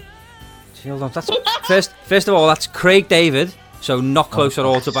Sunday. Hold on. That's first of all, that's Craig David, so not close at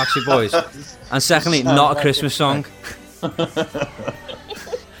all to Backstreet Boys. And secondly, not a Christmas song.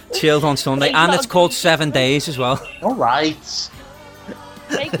 Chilled on Sunday, and it's called 7 Days as well. All right.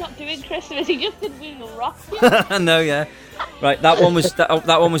 Craig's not doing Christmas, he just did Wheel Rock. I know, yeah. Right, that one was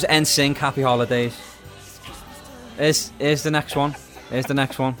NSYNC. Happy Holidays. Here's the next one. Here's the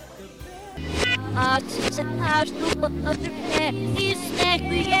next one. I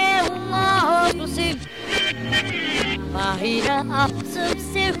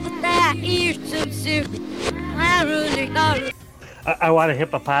want a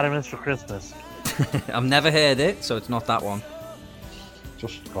hippopotamus for Christmas. I've never heard it, so it's not that one.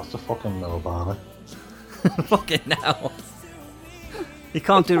 Just got to fucking know about it. Fucking hell. You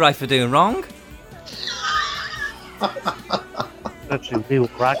can't do right for doing wrong. Actually, we will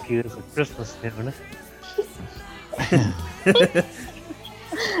rock you as a Christmas tune.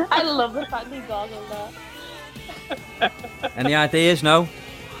 I love the fact he goggled that. Any ideas? No?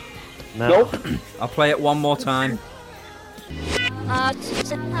 No. Nope. I'll play it one more time.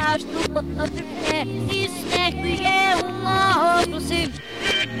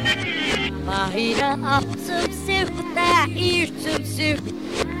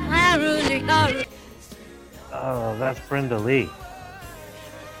 Oh, that's Brenda Lee.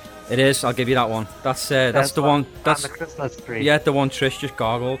 It is. I'll give you that one. That's the one. That's on the Christmas tree. yeah, the one Trish just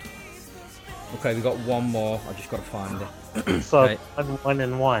gargled. Okay, we got one more. I just got to find it. So Right.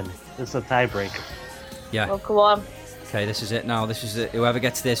 1-1. This is a tiebreaker. Yeah. Oh, come on. Okay, this is it now. This is it. Whoever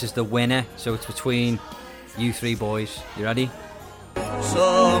gets this is the winner. So it's between you three boys. You ready?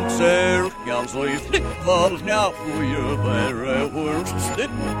 Some say gals liefde vals now for you very worst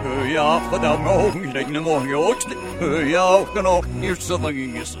ja for the morgen det morgen jag ja kan och är så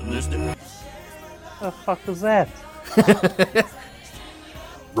länge is this What the fuck was that?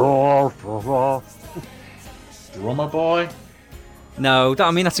 Roar, roar, roar. Drummer boy. No,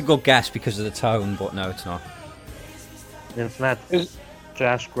 I mean that's a good guess because of the tone, but no, it's not. It's not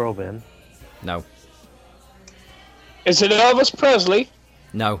Josh Groban. No, Is it Elvis Presley?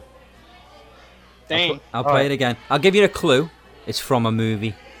 no. Dang. I'll play it again. I'll give you a clue. It's from a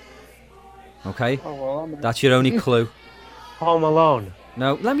movie. Okay, Oh, well, I'm that's your only clue. Home Alone.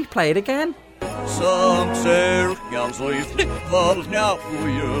 No, let me play it again. Some say gals liefde vals now for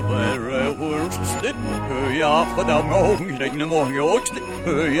you very worst ja for the morgen det morgen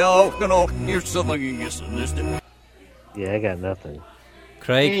jag ja kan och är så länge is this Yeah, I got nothing. Me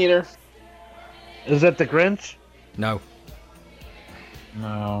Craig? neither. Is it the Grinch? No.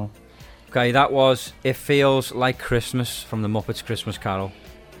 No. Okay, that was It Feels Like Christmas from the Muppets Christmas Carol.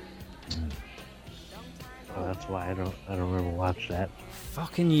 Oh, that's why I don't ever watch that.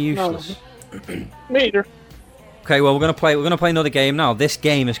 Fucking useless. Me neither. Okay, well we're gonna play another game now. This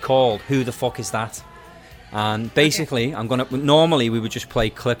game is called Who the Fuck Is That? And basically normally we would just play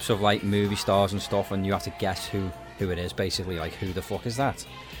clips of like movie stars and stuff and you have to guess who it is, basically like who the fuck is that?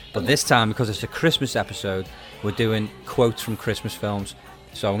 But this time, because it's a Christmas episode, we're doing quotes from Christmas films.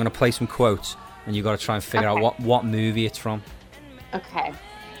 So I'm gonna play some quotes and you gotta try and figure out what movie it's from. Okay.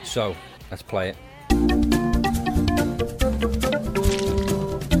 So let's play it.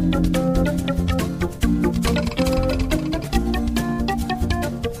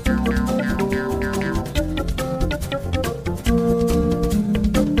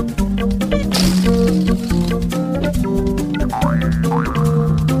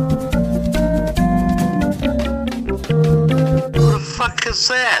 Is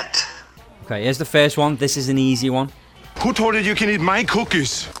that? Okay, here's the first one. This is an easy one. Who told you you can eat my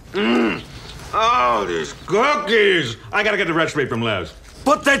cookies? Oh, these cookies! I gotta get the recipe from Les.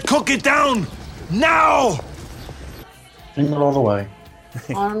 Put that cookie down! Now! Jingle all the way.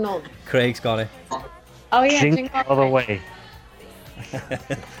 Arnold. Craig's got it. Oh yeah, Jingle Jingle all the way.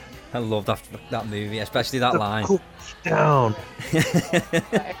 I love that movie, especially that line. Down.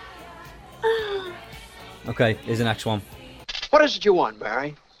 Okay, here's the next one. What is it you want,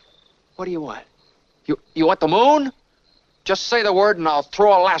 Barry? What do you want? You want the moon? Just say the word and I'll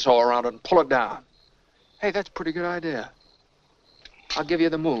throw a lasso around it and pull it down. Hey, that's a pretty good idea. I'll give you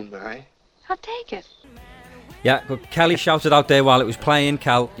the moon, Barry. I'll take it. Yeah, but Kelly shouted out there while it was playing.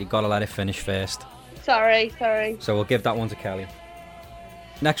 Cal, you gotta let it finish first. Sorry. So we'll give that one to Kelly.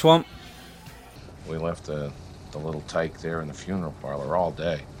 Next one. We left the little tyke there in the funeral parlor all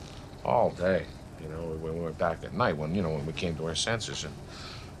day. All day. You know, when we went back at night when we came to our senses, and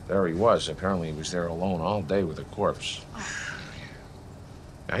there he was. Apparently he was there alone all day with a corpse.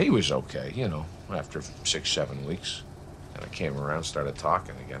 Now, he was okay, after 6-7 weeks. And I came around, started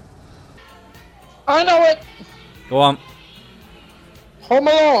talking again. I know it. Go on. Home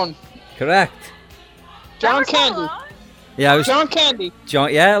Alone. Correct. John Candy. Yeah, it was John Candy.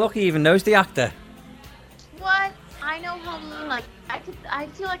 John. Yeah, look, he even knows the actor. What? I know Home Alone. Like I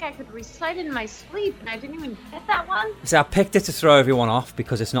feel like I could recite it in my sleep, and I didn't even get that one. So I picked it to throw everyone off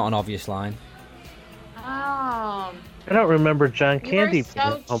because it's not an obvious line. Oh. I don't remember John Candy. You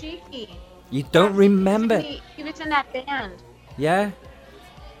were so cheeky. You don't remember? He was in that band. Yeah.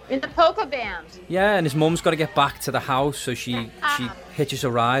 In the polka band. Yeah, and his mum's got to get back to the house, so she hitches a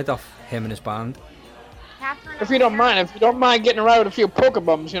ride off him and his band. If you don't mind getting a ride with a few polka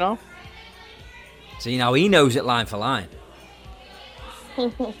bums, See, now he knows it line for line.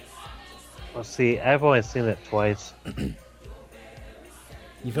 Well, see, I've only seen it twice.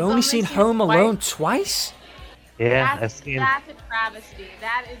 You've only seen Home Alone twice? Yeah, That's a travesty.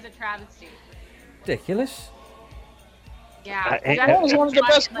 That is a travesty. Ridiculous. Yeah. That was one of the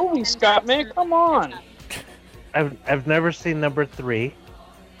best movies, Scott, man. Come on. I've never seen number 3.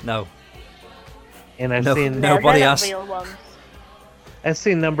 No. And I've seen nobody else. I've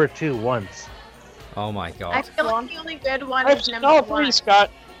seen number 2 once. Oh my god. I feel like the only good one I've is seen number all 1. 3, Scott.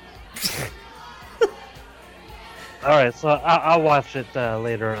 All right, so I'll watch it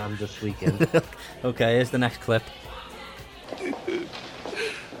later on this weekend. Okay, here's the next clip. I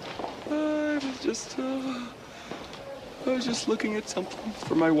was just looking at something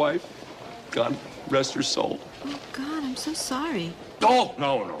for my wife. God rest her soul. Oh, God, I'm so sorry. Oh,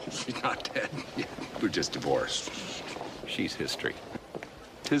 no, she's not dead. Yeah, we're just divorced. She's history.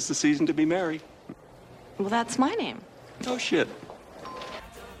 'Tis the season to be merry. Well, that's my name. Oh, shit.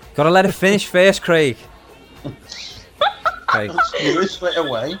 Gotta let it finish first, Craig. Craig. You straight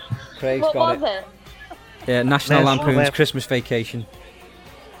away. Craig's What got was it. it? Yeah, National Lampoon's Lamp- Christmas Vacation.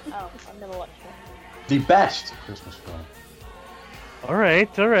 Oh, I've never watched it. The best Christmas film. All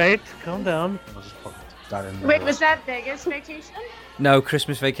right, calm down. I'll just put that in there. Wait, was that Vegas Vacation? No,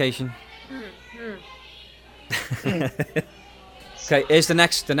 Christmas Vacation. Hmm. Okay, here's the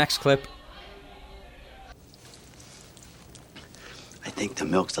next clip. I think the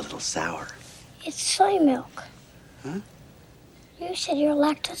milk's a little sour. It's soy milk. Huh? You said you're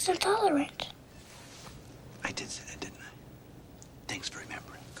lactose intolerant. I did say that, didn't I? Thanks for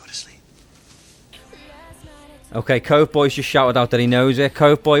remembering. Go to sleep. Okay, Cove Boy's just shouted out that he knows it.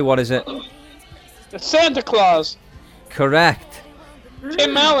 Cove Boy, what is it? It's Santa Claus. Correct.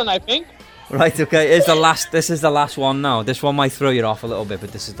 Tim Allen, I think. Right, okay, this is the last one now. This one might throw you off a little bit,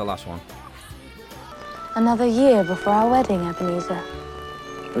 but this is the last one. Another year before our wedding, Ebenezer.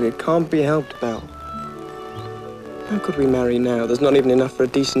 But it can't be helped, Belle. How could we marry now? There's not even enough for a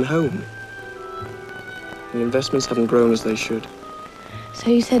decent home. The investments haven't grown as they should. So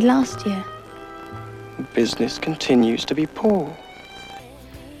you said last year? Business continues to be poor.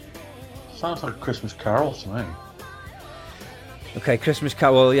 Sounds like a Christmas Carol to me. Okay, Christmas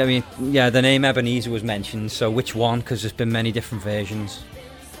Carol. I mean, yeah, the name Ebenezer was mentioned. So which one? Because there's been many different versions.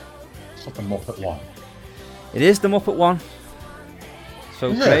 It's not the Muppet one. It is the Muppet one. So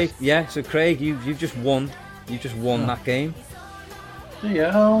Is it? Craig, yeah. So Craig, you've just won. You've just won that game.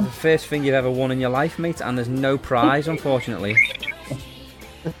 Yeah. The first thing you've ever won in your life, mate, and there's no prize, unfortunately.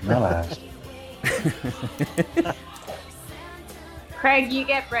 Not asked. Craig, you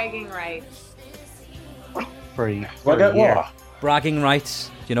get bragging rights. For I get year. what? Bragging rights.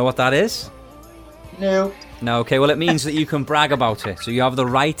 Do you know what that is? No. No, okay, well, it means that you can brag about it. So you have the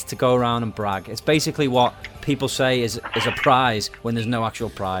right to go around and brag. It's basically what people say is a prize when there's no actual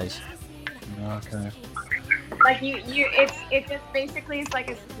prize. Okay. Like it just basically is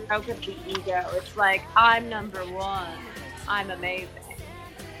like a stroke of the ego. It's like, I'm number 1. I'm amazing.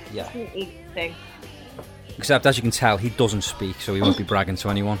 Yeah. It's an ego thing. Except, as you can tell, he doesn't speak, so he won't be bragging to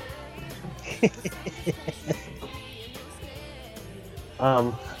anyone.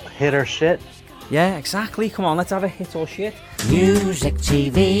 Hit or shit? Yeah, exactly. Come on, let's have a hit or shit. Music,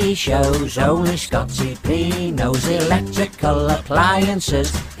 TV shows, only Scotty P knows electrical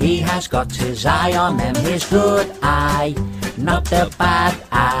appliances. He has got his eye on them, his good eye, not the bad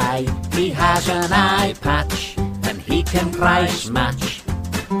eye. He has an eye patch, and he can price match.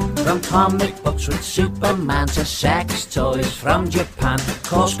 From comic books with Superman to sex toys from Japan.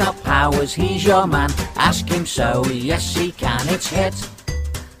 Course Scott Powers, he's your man. Ask him so, yes he can. It's hit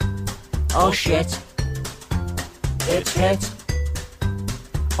or shit. It's hit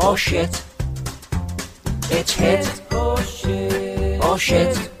or shit. It's hit or shit. Or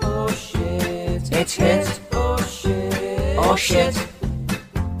shit. Or shit. It's hit or shit. Or shit.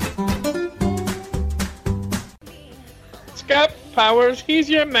 Scott Powers, he's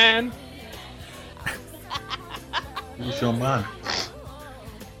your man. Who's your man?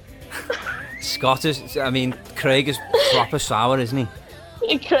 Scott is, I mean, Craig is proper sour, isn't he?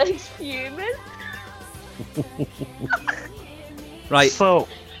 Craig's fuming. Right. So,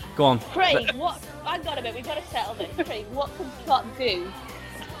 go on. Craig, what? Hang on a minute, we've got to settle this. Craig, what can Scott do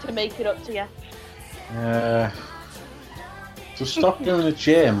to make it up to you? To stop doing the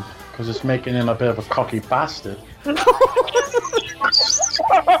gym, because it's making him a bit of a cocky bastard. And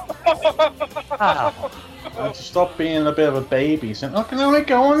to stop being a bit of a baby, saying, "Oh, can I only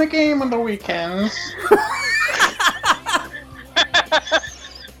go on the game on the weekends?"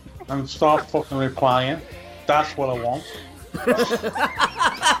 And start fucking replying. That's what I want.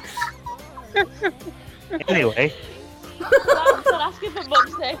 Anyway. That's not asking for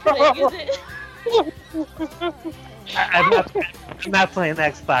mum's sake, Craig, is it? I'm not playing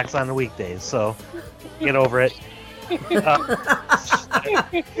Xbox on the weekdays, so get over it.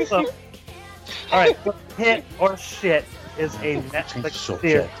 All right, so hit or shit is a Netflix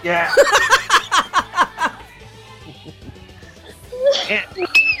series. Yeah.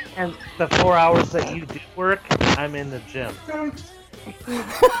 and the 4 hours that you do work, I'm in the gym.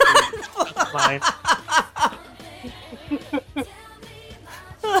 Fine.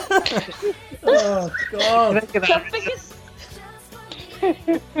 Oh God! The biggest.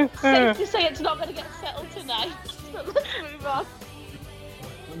 Safe to say it's not going to get settled tonight. So let's move on.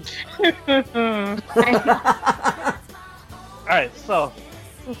 Alright, so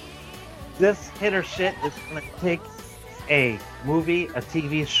this hit or shit is going to take a movie, a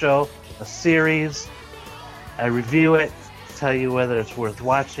TV show, a series. I review it, tell you whether it's worth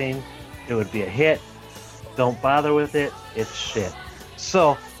watching. It would be a hit. Don't bother with it. It's shit.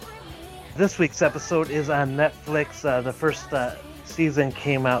 So, this week's episode is on Netflix. The first season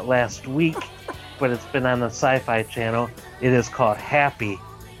came out last week, but it's been on the Sci-Fi Channel. It is called Happy,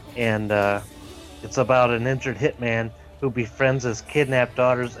 and it's about an injured hitman who befriends his kidnapped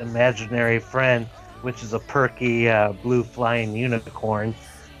daughter's imaginary friend, which is a perky blue flying unicorn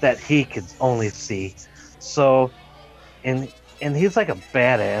that he can only see. So, and he's like a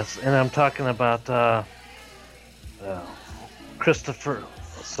badass, and I'm talking about Christopher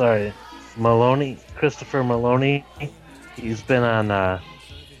Maloney. He's been on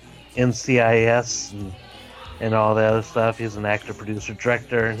NCIS and all the other stuff. He's an actor, producer,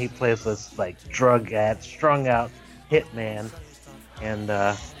 director, and he plays this like strung out hitman. And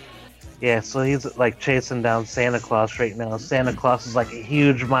so he's like chasing down Santa Claus right now. Santa Claus is like a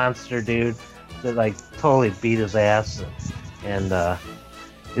huge monster dude that like totally beat his ass, and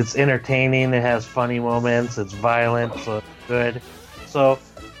it's entertaining. It has funny moments. It's violent, so it's good. So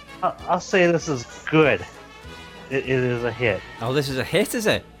I'll say this is good. It is a hit. Oh, this is a hit, is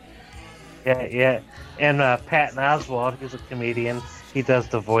it? Yeah. And Patton Oswalt, he's a comedian. He does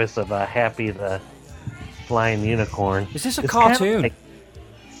the voice of Happy the Flying Unicorn. Is this a cartoon?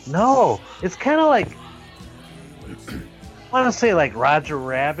 No, it's kind of like I want to say like Roger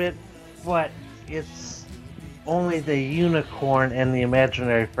Rabbit, but it's only the unicorn and the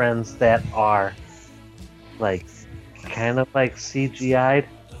imaginary friends that are like kind of like CGI'd.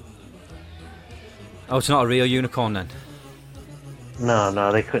 Oh, it's not a real unicorn then?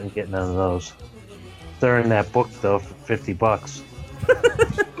 No, they couldn't get none of those. They're in that book though for $50.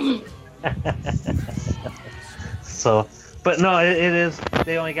 So, but no, it is.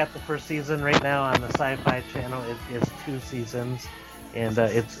 They only got the first season right now on the Sci-Fi Channel. It is 2 seasons, and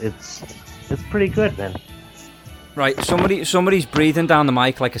it's pretty good, man. Right, somebody's breathing down the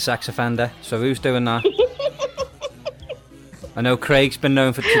mic like a sex offender. So who's doing that? I know Craig's been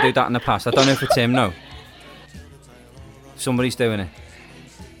known to do that in the past. I don't know if it's him, no. Somebody's doing it.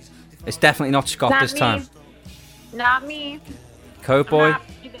 It's definitely not Scott this time. Not me. Cowboy?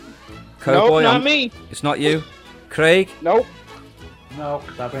 Nope, not me. It's not you? Craig? Nope. No,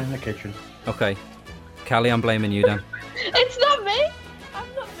 I've been in the kitchen. Okay. Callie, I'm blaming you then. It's not me. I'm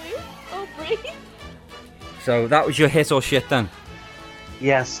not me. Oh, breathe. So that was your hit or shit then?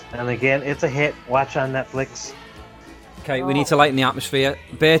 Yes, and again, it's a hit. Watch on Netflix. Okay, we need to lighten the atmosphere.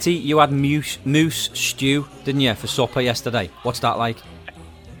 Bertie, you had moose stew, didn't you, for supper yesterday? What's that like?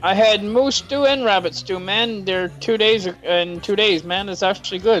 I had moose stew and rabbit stew, man. They're 2 days in 2 days, man. It's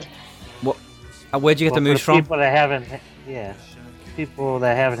actually good. What? Where'd you get the moose from? People that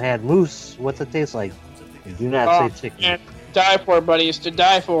haven't had moose, what's it taste like? Do not say chicken. Man, die for it, buddy. It's to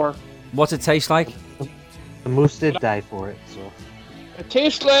die for. What's it taste like? The moose did die for it, so. It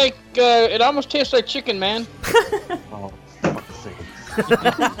tastes like, it almost tastes like chicken, man. Oh, fuck's sake.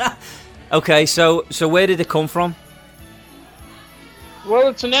 Okay, so where did it come from? Well,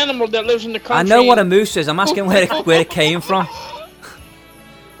 it's an animal that lives in the country. I know what a moose is. I'm asking where it came from.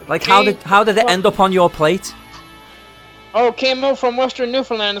 Like, how did it end up on your plate? Oh, it came out from Western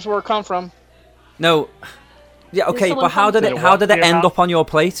Newfoundland is where it come from. No. Yeah, okay, but how did it end up on your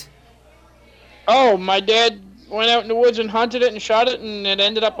plate? Oh, my dad went out in the woods and hunted it and shot it, and it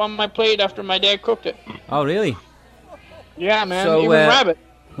ended up on my plate after my dad cooked it. Oh, really? Yeah, man. So, even rabbit.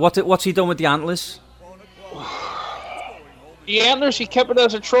 What's he done with the antlers? The antlers, he kept it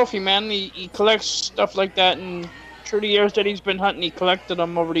as a trophy, man. He collects stuff like that, and through the years that he's been hunting, he collected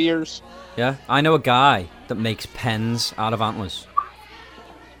them over the years. Yeah, I know a guy that makes pens out of antlers.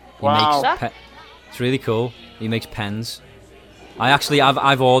 Wow. It's really cool. He makes pens.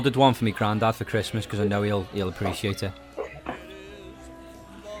 I've ordered one for my granddad for Christmas because I know he'll appreciate it.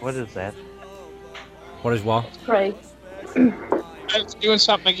 What is that? What is what? Craig. It's doing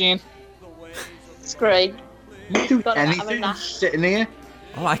something again. It's great. You do Gotta have a anything nap. sitting here?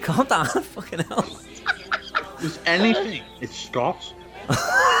 Oh, I can't dance. Fucking hell. There's anything. It's Scott.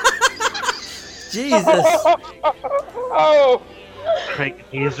 Jesus. Oh. Craig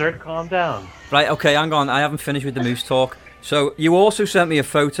Hazer, calm down. Right, okay, hang on. I haven't finished with the moose talk. So, you also sent me a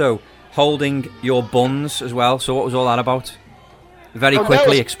photo holding your buns as well. So, what was all that about? Very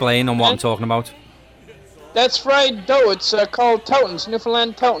quickly explain on what I'm talking about. That's fried dough. It's called Totons,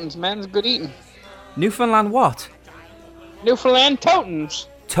 Newfoundland Totons, man. It's good eating. Newfoundland what? Newfoundland Totons.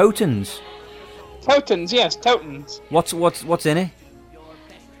 Totons. Totons, yes, Totons. What's in it?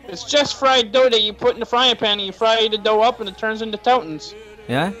 It's just fried dough that you put in the frying pan and you fry the dough up and it turns into Totons.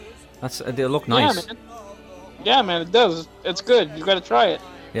 Yeah? They look nice. Yeah, man. Yeah, man, it does. It's good. You gotta try it.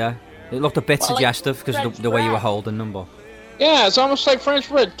 Yeah. It looked a bit suggestive because of the way you were holding them, but... Yeah, it's almost like French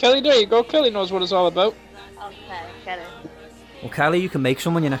bread. Kelly, there you go. Kelly knows what it's all about. Okay, get it. Well, Kelly, you can make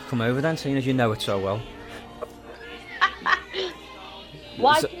some when you next come over then, seeing as you know it so well.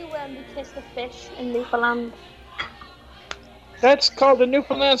 Why do you kiss the fish in Newfoundland? That's called the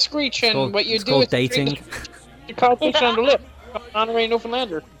Newfoundland screech, and what you it's do called is dating. you call fish on the lip. Honorary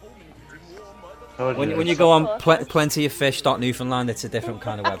Newfoundlander. When you go on plentyoffish.newfoundland, it's a different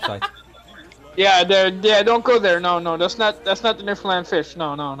kind of website. Yeah, don't go there. No, that's not the Newfoundland fish.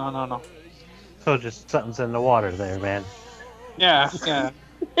 No. So just something's in the water there, man. Yeah.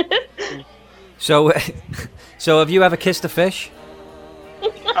 So have you ever kissed a fish?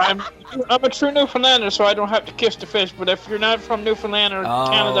 I'm a true Newfoundlander, so I don't have to kiss the fish. But if you're not from Newfoundland or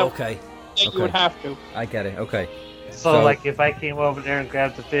Canada, okay. then you would have to. I get it. Okay. So like, if I came over there and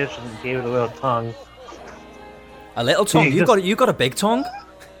grabbed the fish and gave it a little tongue. A little tongue? You got a big tongue?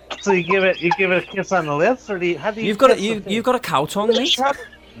 So you give it a kiss on the lips, or how do you? You've got a cow tongue, mate.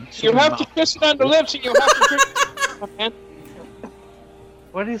 You have to kiss it on the lips, and you have to drink. Man.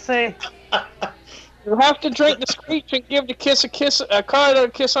 What do you say? You have to drink the screech and give the kiss a kiss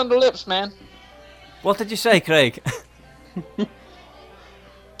on the lips, man. What did you say, Craig?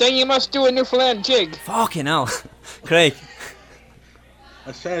 Then you must do a Newfoundland jig. Fucking hell, Craig.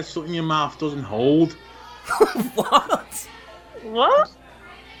 I said something your mouth doesn't hold. What? What?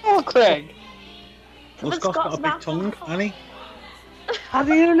 Oh, Craig. Well, Scott's got a big tongue, Annie. How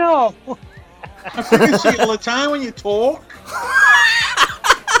do you know? I freaking see it all the time when you talk.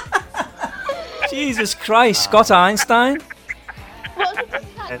 Jesus Christ, Scott Einstein. Well, he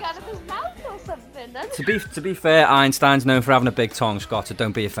just can't get out of his mouth or something, then. To be fair, Einstein's known for having a big tongue, Scott, so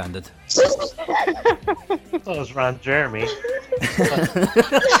don't be offended. So is Ron Jeremy.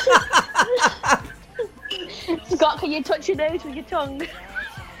 Scott, can you touch your nose with your tongue?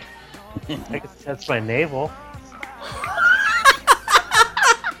 I guess that's my navel.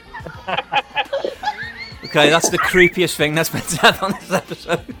 Okay, that's the creepiest thing that's been said on this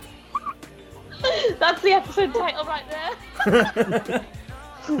episode. That's the episode title right there.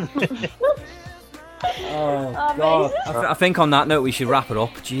 Oh, God. I think on that note we should wrap it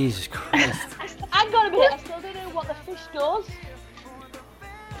up. Jesus Christ. Hang on a minute, I still don't know what the fish does.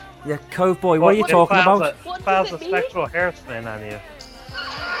 Yeah, Cove Boy, what are you talking about? Files a sexual harassment on you.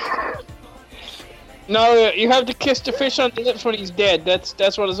 No, you have to kiss the fish on the lips when he's dead.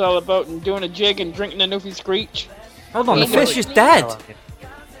 That's what it's all about. And doing a jig and drinking a Newfie screech. Hold on, the fish is dead.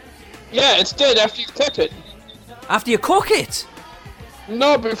 Yeah, it's dead after you cook it. After you cook it?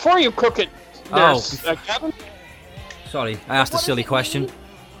 No, before you cook it. There's a cabin. Sorry, I asked a silly question.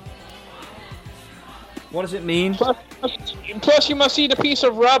 What does it mean? Plus, you must eat a piece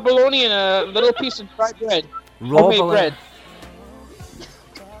of raw bologna and a little piece of dry bread. Raw Homemade bologna. bread.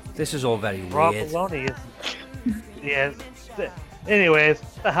 This is all very Raw weird. bologna is... Yeah. Anyways,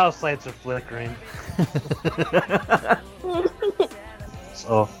 the house lights are flickering.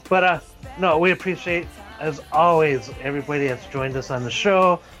 So, but no, we appreciate, as always, everybody that's joined us on the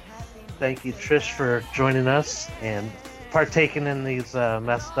show. Thank you, Trish, for joining us and partaking in these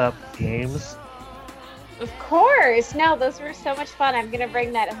messed up games. Of course. No, those were so much fun. I'm going to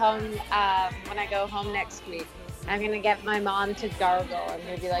bring that home when I go home next week. I'm going to get my mom to gargle. I'm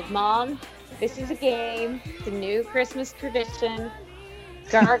going to be like, Mom, this is a game. It's a new Christmas tradition.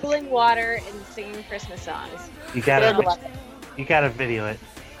 Gargling water and singing Christmas songs. You gotta video it.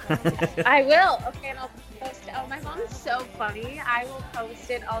 I will. Okay, and I'll post it. Oh, my mom's so funny. I will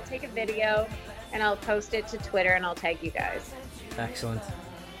post it. I'll take a video and I'll post it to Twitter and I'll tag you guys. Excellent.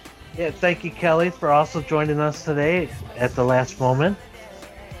 Yeah, thank you, Kelly, for also joining us today at the last moment.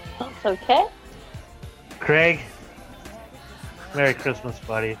 That's okay. Craig, Merry Christmas,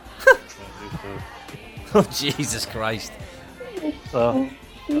 buddy. Oh, Jesus Christ. So,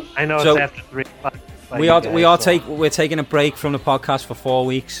 I know So, it's after 3 o'clock. We're taking a break from the podcast for 4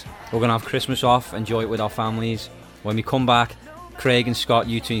 weeks. We're going to have Christmas off, enjoy it with our families. When we come back, Craig and Scott,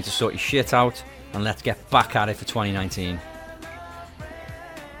 you two need to sort your shit out, and let's get back at it for 2019.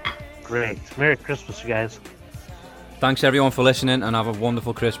 Great. Merry Christmas, you guys. Thanks everyone for listening, and have a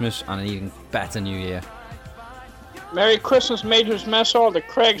wonderful Christmas and an even better New Year. Merry Christmas, Major's Mess Hall to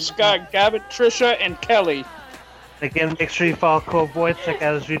Craig, Scott, Gabbett, Trisha, and Kelly. Again, make sure you follow Cold Boy. Check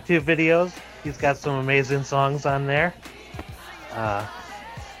out his YouTube videos. He's got some amazing songs on there.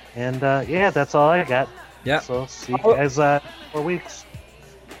 Yeah, that's all I got. Yeah. So see you guys 4 weeks.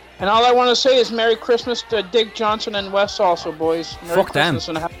 And all I want to say is Merry Christmas to Dick Johnson and Wes also, boys. Merry Fuck Christmas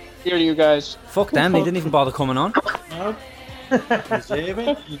them. And Happy New Year to you guys. Fuck them, they didn't even bother coming on. No. Deserve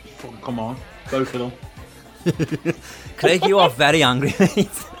it. You fucking come on. Both of them. Craig, you are very angry, mate.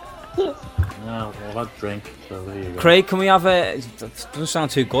 No, well, I've had a drink, so there you go. Craig, can we have it doesn't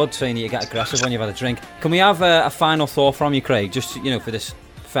sound too good saying that you get aggressive when you've had a drink. Can we have a final thought from you, Craig? Just, for this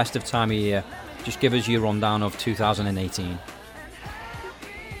festive time of year. Just give us your rundown of 2018.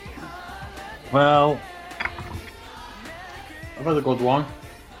 Well, I've had a good one.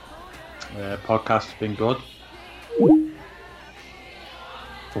 Podcast has been good.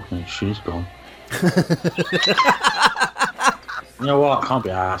 Fucking, she's gone. You know what? I can't be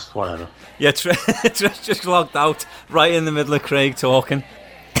asked. Whatever. Yeah, Trish just logged out right in the middle of Craig talking.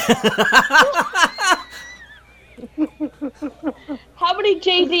 How many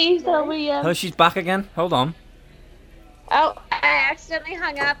JDs are we? Oh, she's back again. Hold on. Oh, I accidentally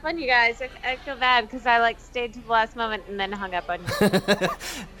hung up on you guys. I feel bad because I stayed to the last moment and then hung up on you.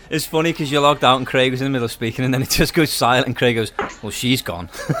 It's funny because you logged out and Craig was in the middle of speaking, and then it just goes silent and Craig goes, well, she's gone.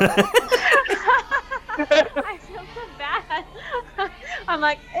 I feel so bad. I'm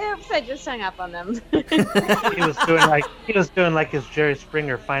like, oops, I just hung up on them. He was doing like his Jerry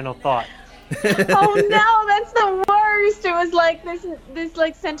Springer final thought. Oh no, that's the worst. It was like this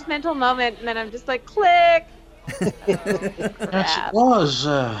sentimental moment, and then I'm just like, click. Yes, it was.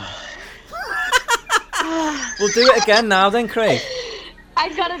 We'll do it again now then, Craig. I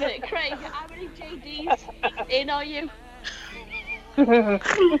got a bit, Craig. How many JDs in are you?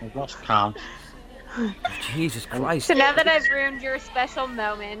 I've lost count. Jesus Christ. So now that I've ruined your special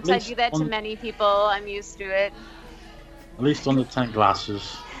moment, I do that to many people. I'm used to it. At least under 10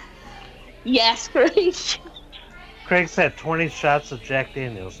 glasses. Yes, Craig. Craig said 20 shots of Jack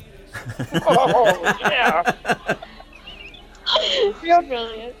Daniels. Oh, yeah. Feel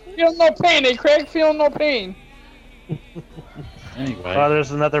no pain, eh, Craig? Feel no pain. Anyway. Well,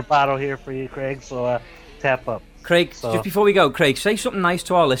 there's another bottle here for you, Craig, so tap up. Craig, just before we go, Craig, say something nice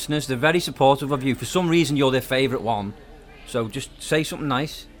to our listeners. They're very supportive of you. For some reason, you're their favourite one. So just say something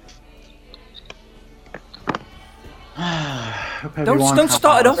nice. Don't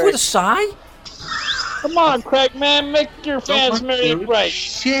start it off with a sigh. Come on, Craig, man. Make your fans merry and bright.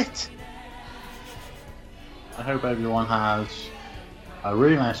 Shit. I hope everyone has a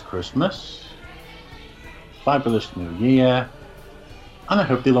really nice Christmas, fabulous New Year, and I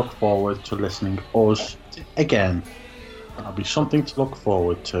hope they look forward to listening to us again. That'll be something to look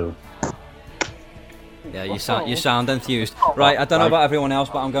forward to. Yeah, you sound enthused. Right, I don't know about everyone else,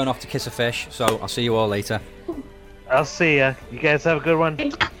 but I'm going off to kiss a fish, so I'll see you all later. I'll see ya. You guys have a good one.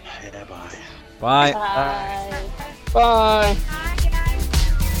 Yeah, bye. Bye. Bye. Bye.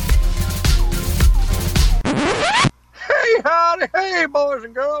 Hey, howdy, hey, boys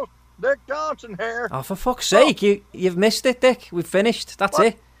and girls. Dick Johnson here. Oh, for fuck's sake, you've missed it, Dick. We've finished. That's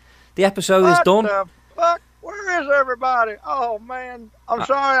it. The episode is done. What the fuck? Where is everybody? Oh, man. I'm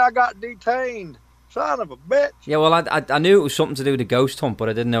sorry I got detained. Son of a bitch. Yeah, well, I knew it was something to do with the ghost hunt, but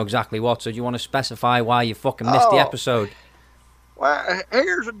I didn't know exactly what. So do you want to specify why you fucking missed the episode? Well,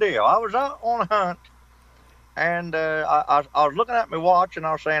 here's the deal. I was out on a hunt, and I was looking at my watch, and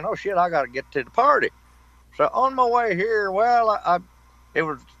I was saying, oh, shit, I got to get to the party. So on my way here, well, it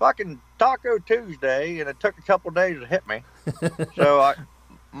was fucking Taco Tuesday, and it took a couple of days to hit me. So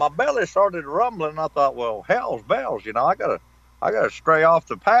my belly started rumbling, and I thought, well, hell's bells, I gotta stray off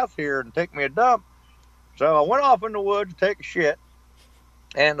the path here and take me a dump. So I went off in the woods to take a shit,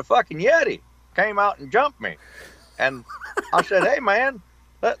 and the fucking Yeti came out and jumped me. And I said, hey, man,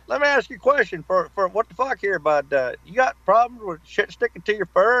 let me ask you a question for what the fuck here, bud? You got problems with shit sticking to your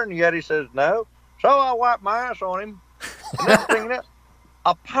fur? And the Yeti says, no. So I wiped my ass on him. And next thing you know,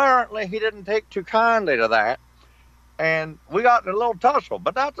 apparently he didn't take too kindly to that. And we got in a little tussle,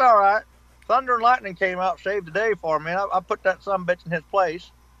 but that's all right. Thunder and Lightning came out, saved the day for me. I put that sumbitch in his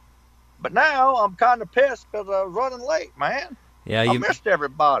place. But now I'm kind of pissed because I was running late, man. Yeah, I missed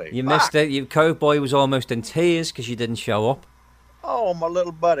everybody. You missed it. Your Cowboy was almost in tears because you didn't show up. Oh, my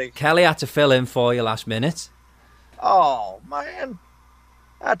little buddy. Kelly had to fill in for you last minute. Oh, man.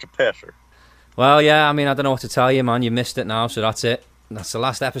 That's a pisser. Well, yeah, I mean, I don't know what to tell you, man. You missed it now, so that's it. That's the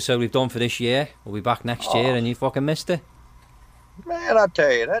last episode we've done for this year. We'll be back next year, and you fucking missed it. Man, I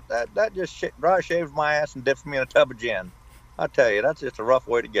tell you, that just dry shaves my ass and dips me in a tub of gin. I tell you, that's just a rough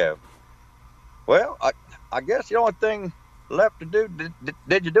way to go. Well, I guess the only thing left to do,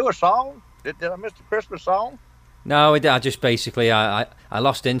 did you do a song? Did I miss the Christmas song? No, I just basically, I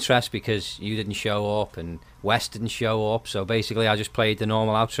lost interest because you didn't show up and Wes didn't show up, so basically I just played the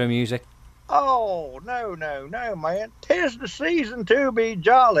normal outro music. Oh, no, man. 'Tis the season to be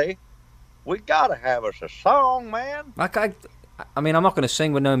jolly. We gotta have us a song, man. I mean, I'm not going to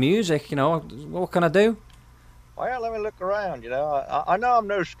sing with no music, you know. What can I do? Well, let me look around, you know. I know I'm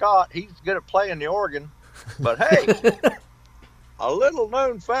no Scott. He's good at playing the organ. But hey, a little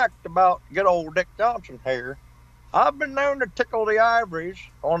known fact about good old Dick Johnson here. I've been known to tickle the ivories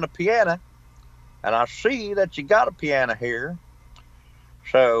on the piano, and I see that you got a piano here.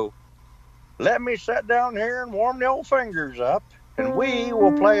 So let me sit down here and warm the old fingers up, and we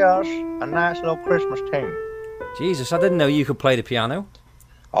will play us a nice little Christmas tune. Jesus, I didn't know you could play the piano.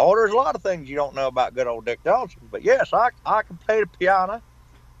 Oh, there's a lot of things you don't know about good old Dick Johnson. But yes, I can play the piano.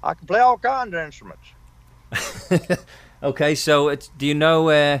 I can play all kinds of instruments. Okay, so do you know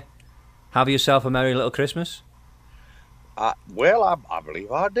Have Yourself a Merry Little Christmas? Well, I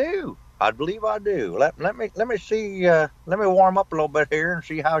believe I do. I believe I do. Let me see. Let me warm up a little bit here and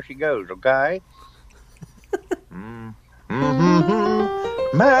see how she goes. Okay.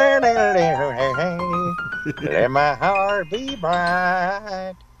 Let my heart be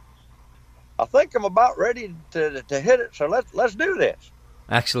bright. I think I'm about ready to hit it. So let's do this.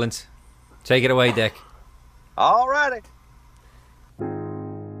 Excellent. Take it away, Dick. All righty.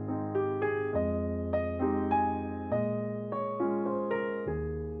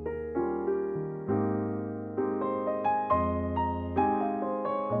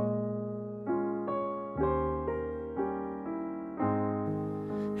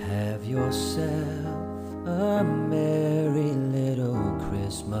 Have yourself a merry little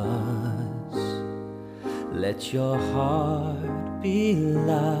Christmas. Let your heart be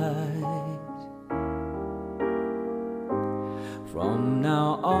light. From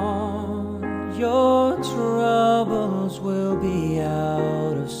now on, your troubles will be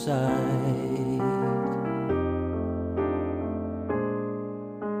out of sight.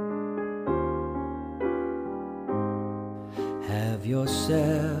 Have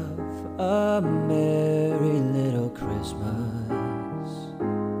yourself a merry little Christmas.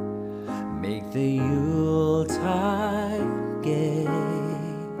 Make the Yuletide gay.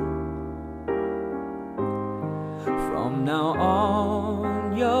 From now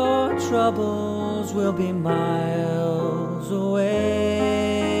on, your troubles will be miles away.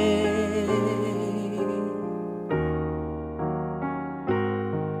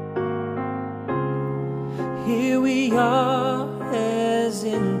 Here we are, as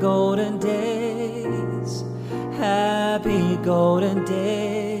in golden days, happy golden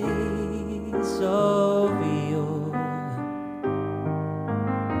days of yore.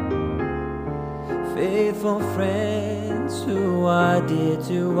 Faithful friends who are dear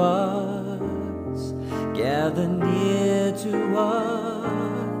to us, gather near to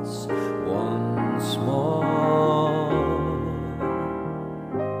us once more.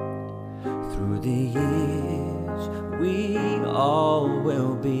 Through the years we all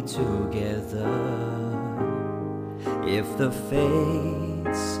will be together, if the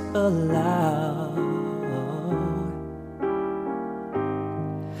fates allow.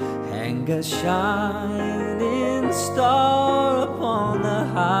 Hang a shining star upon the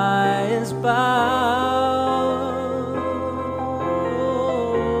highest bough.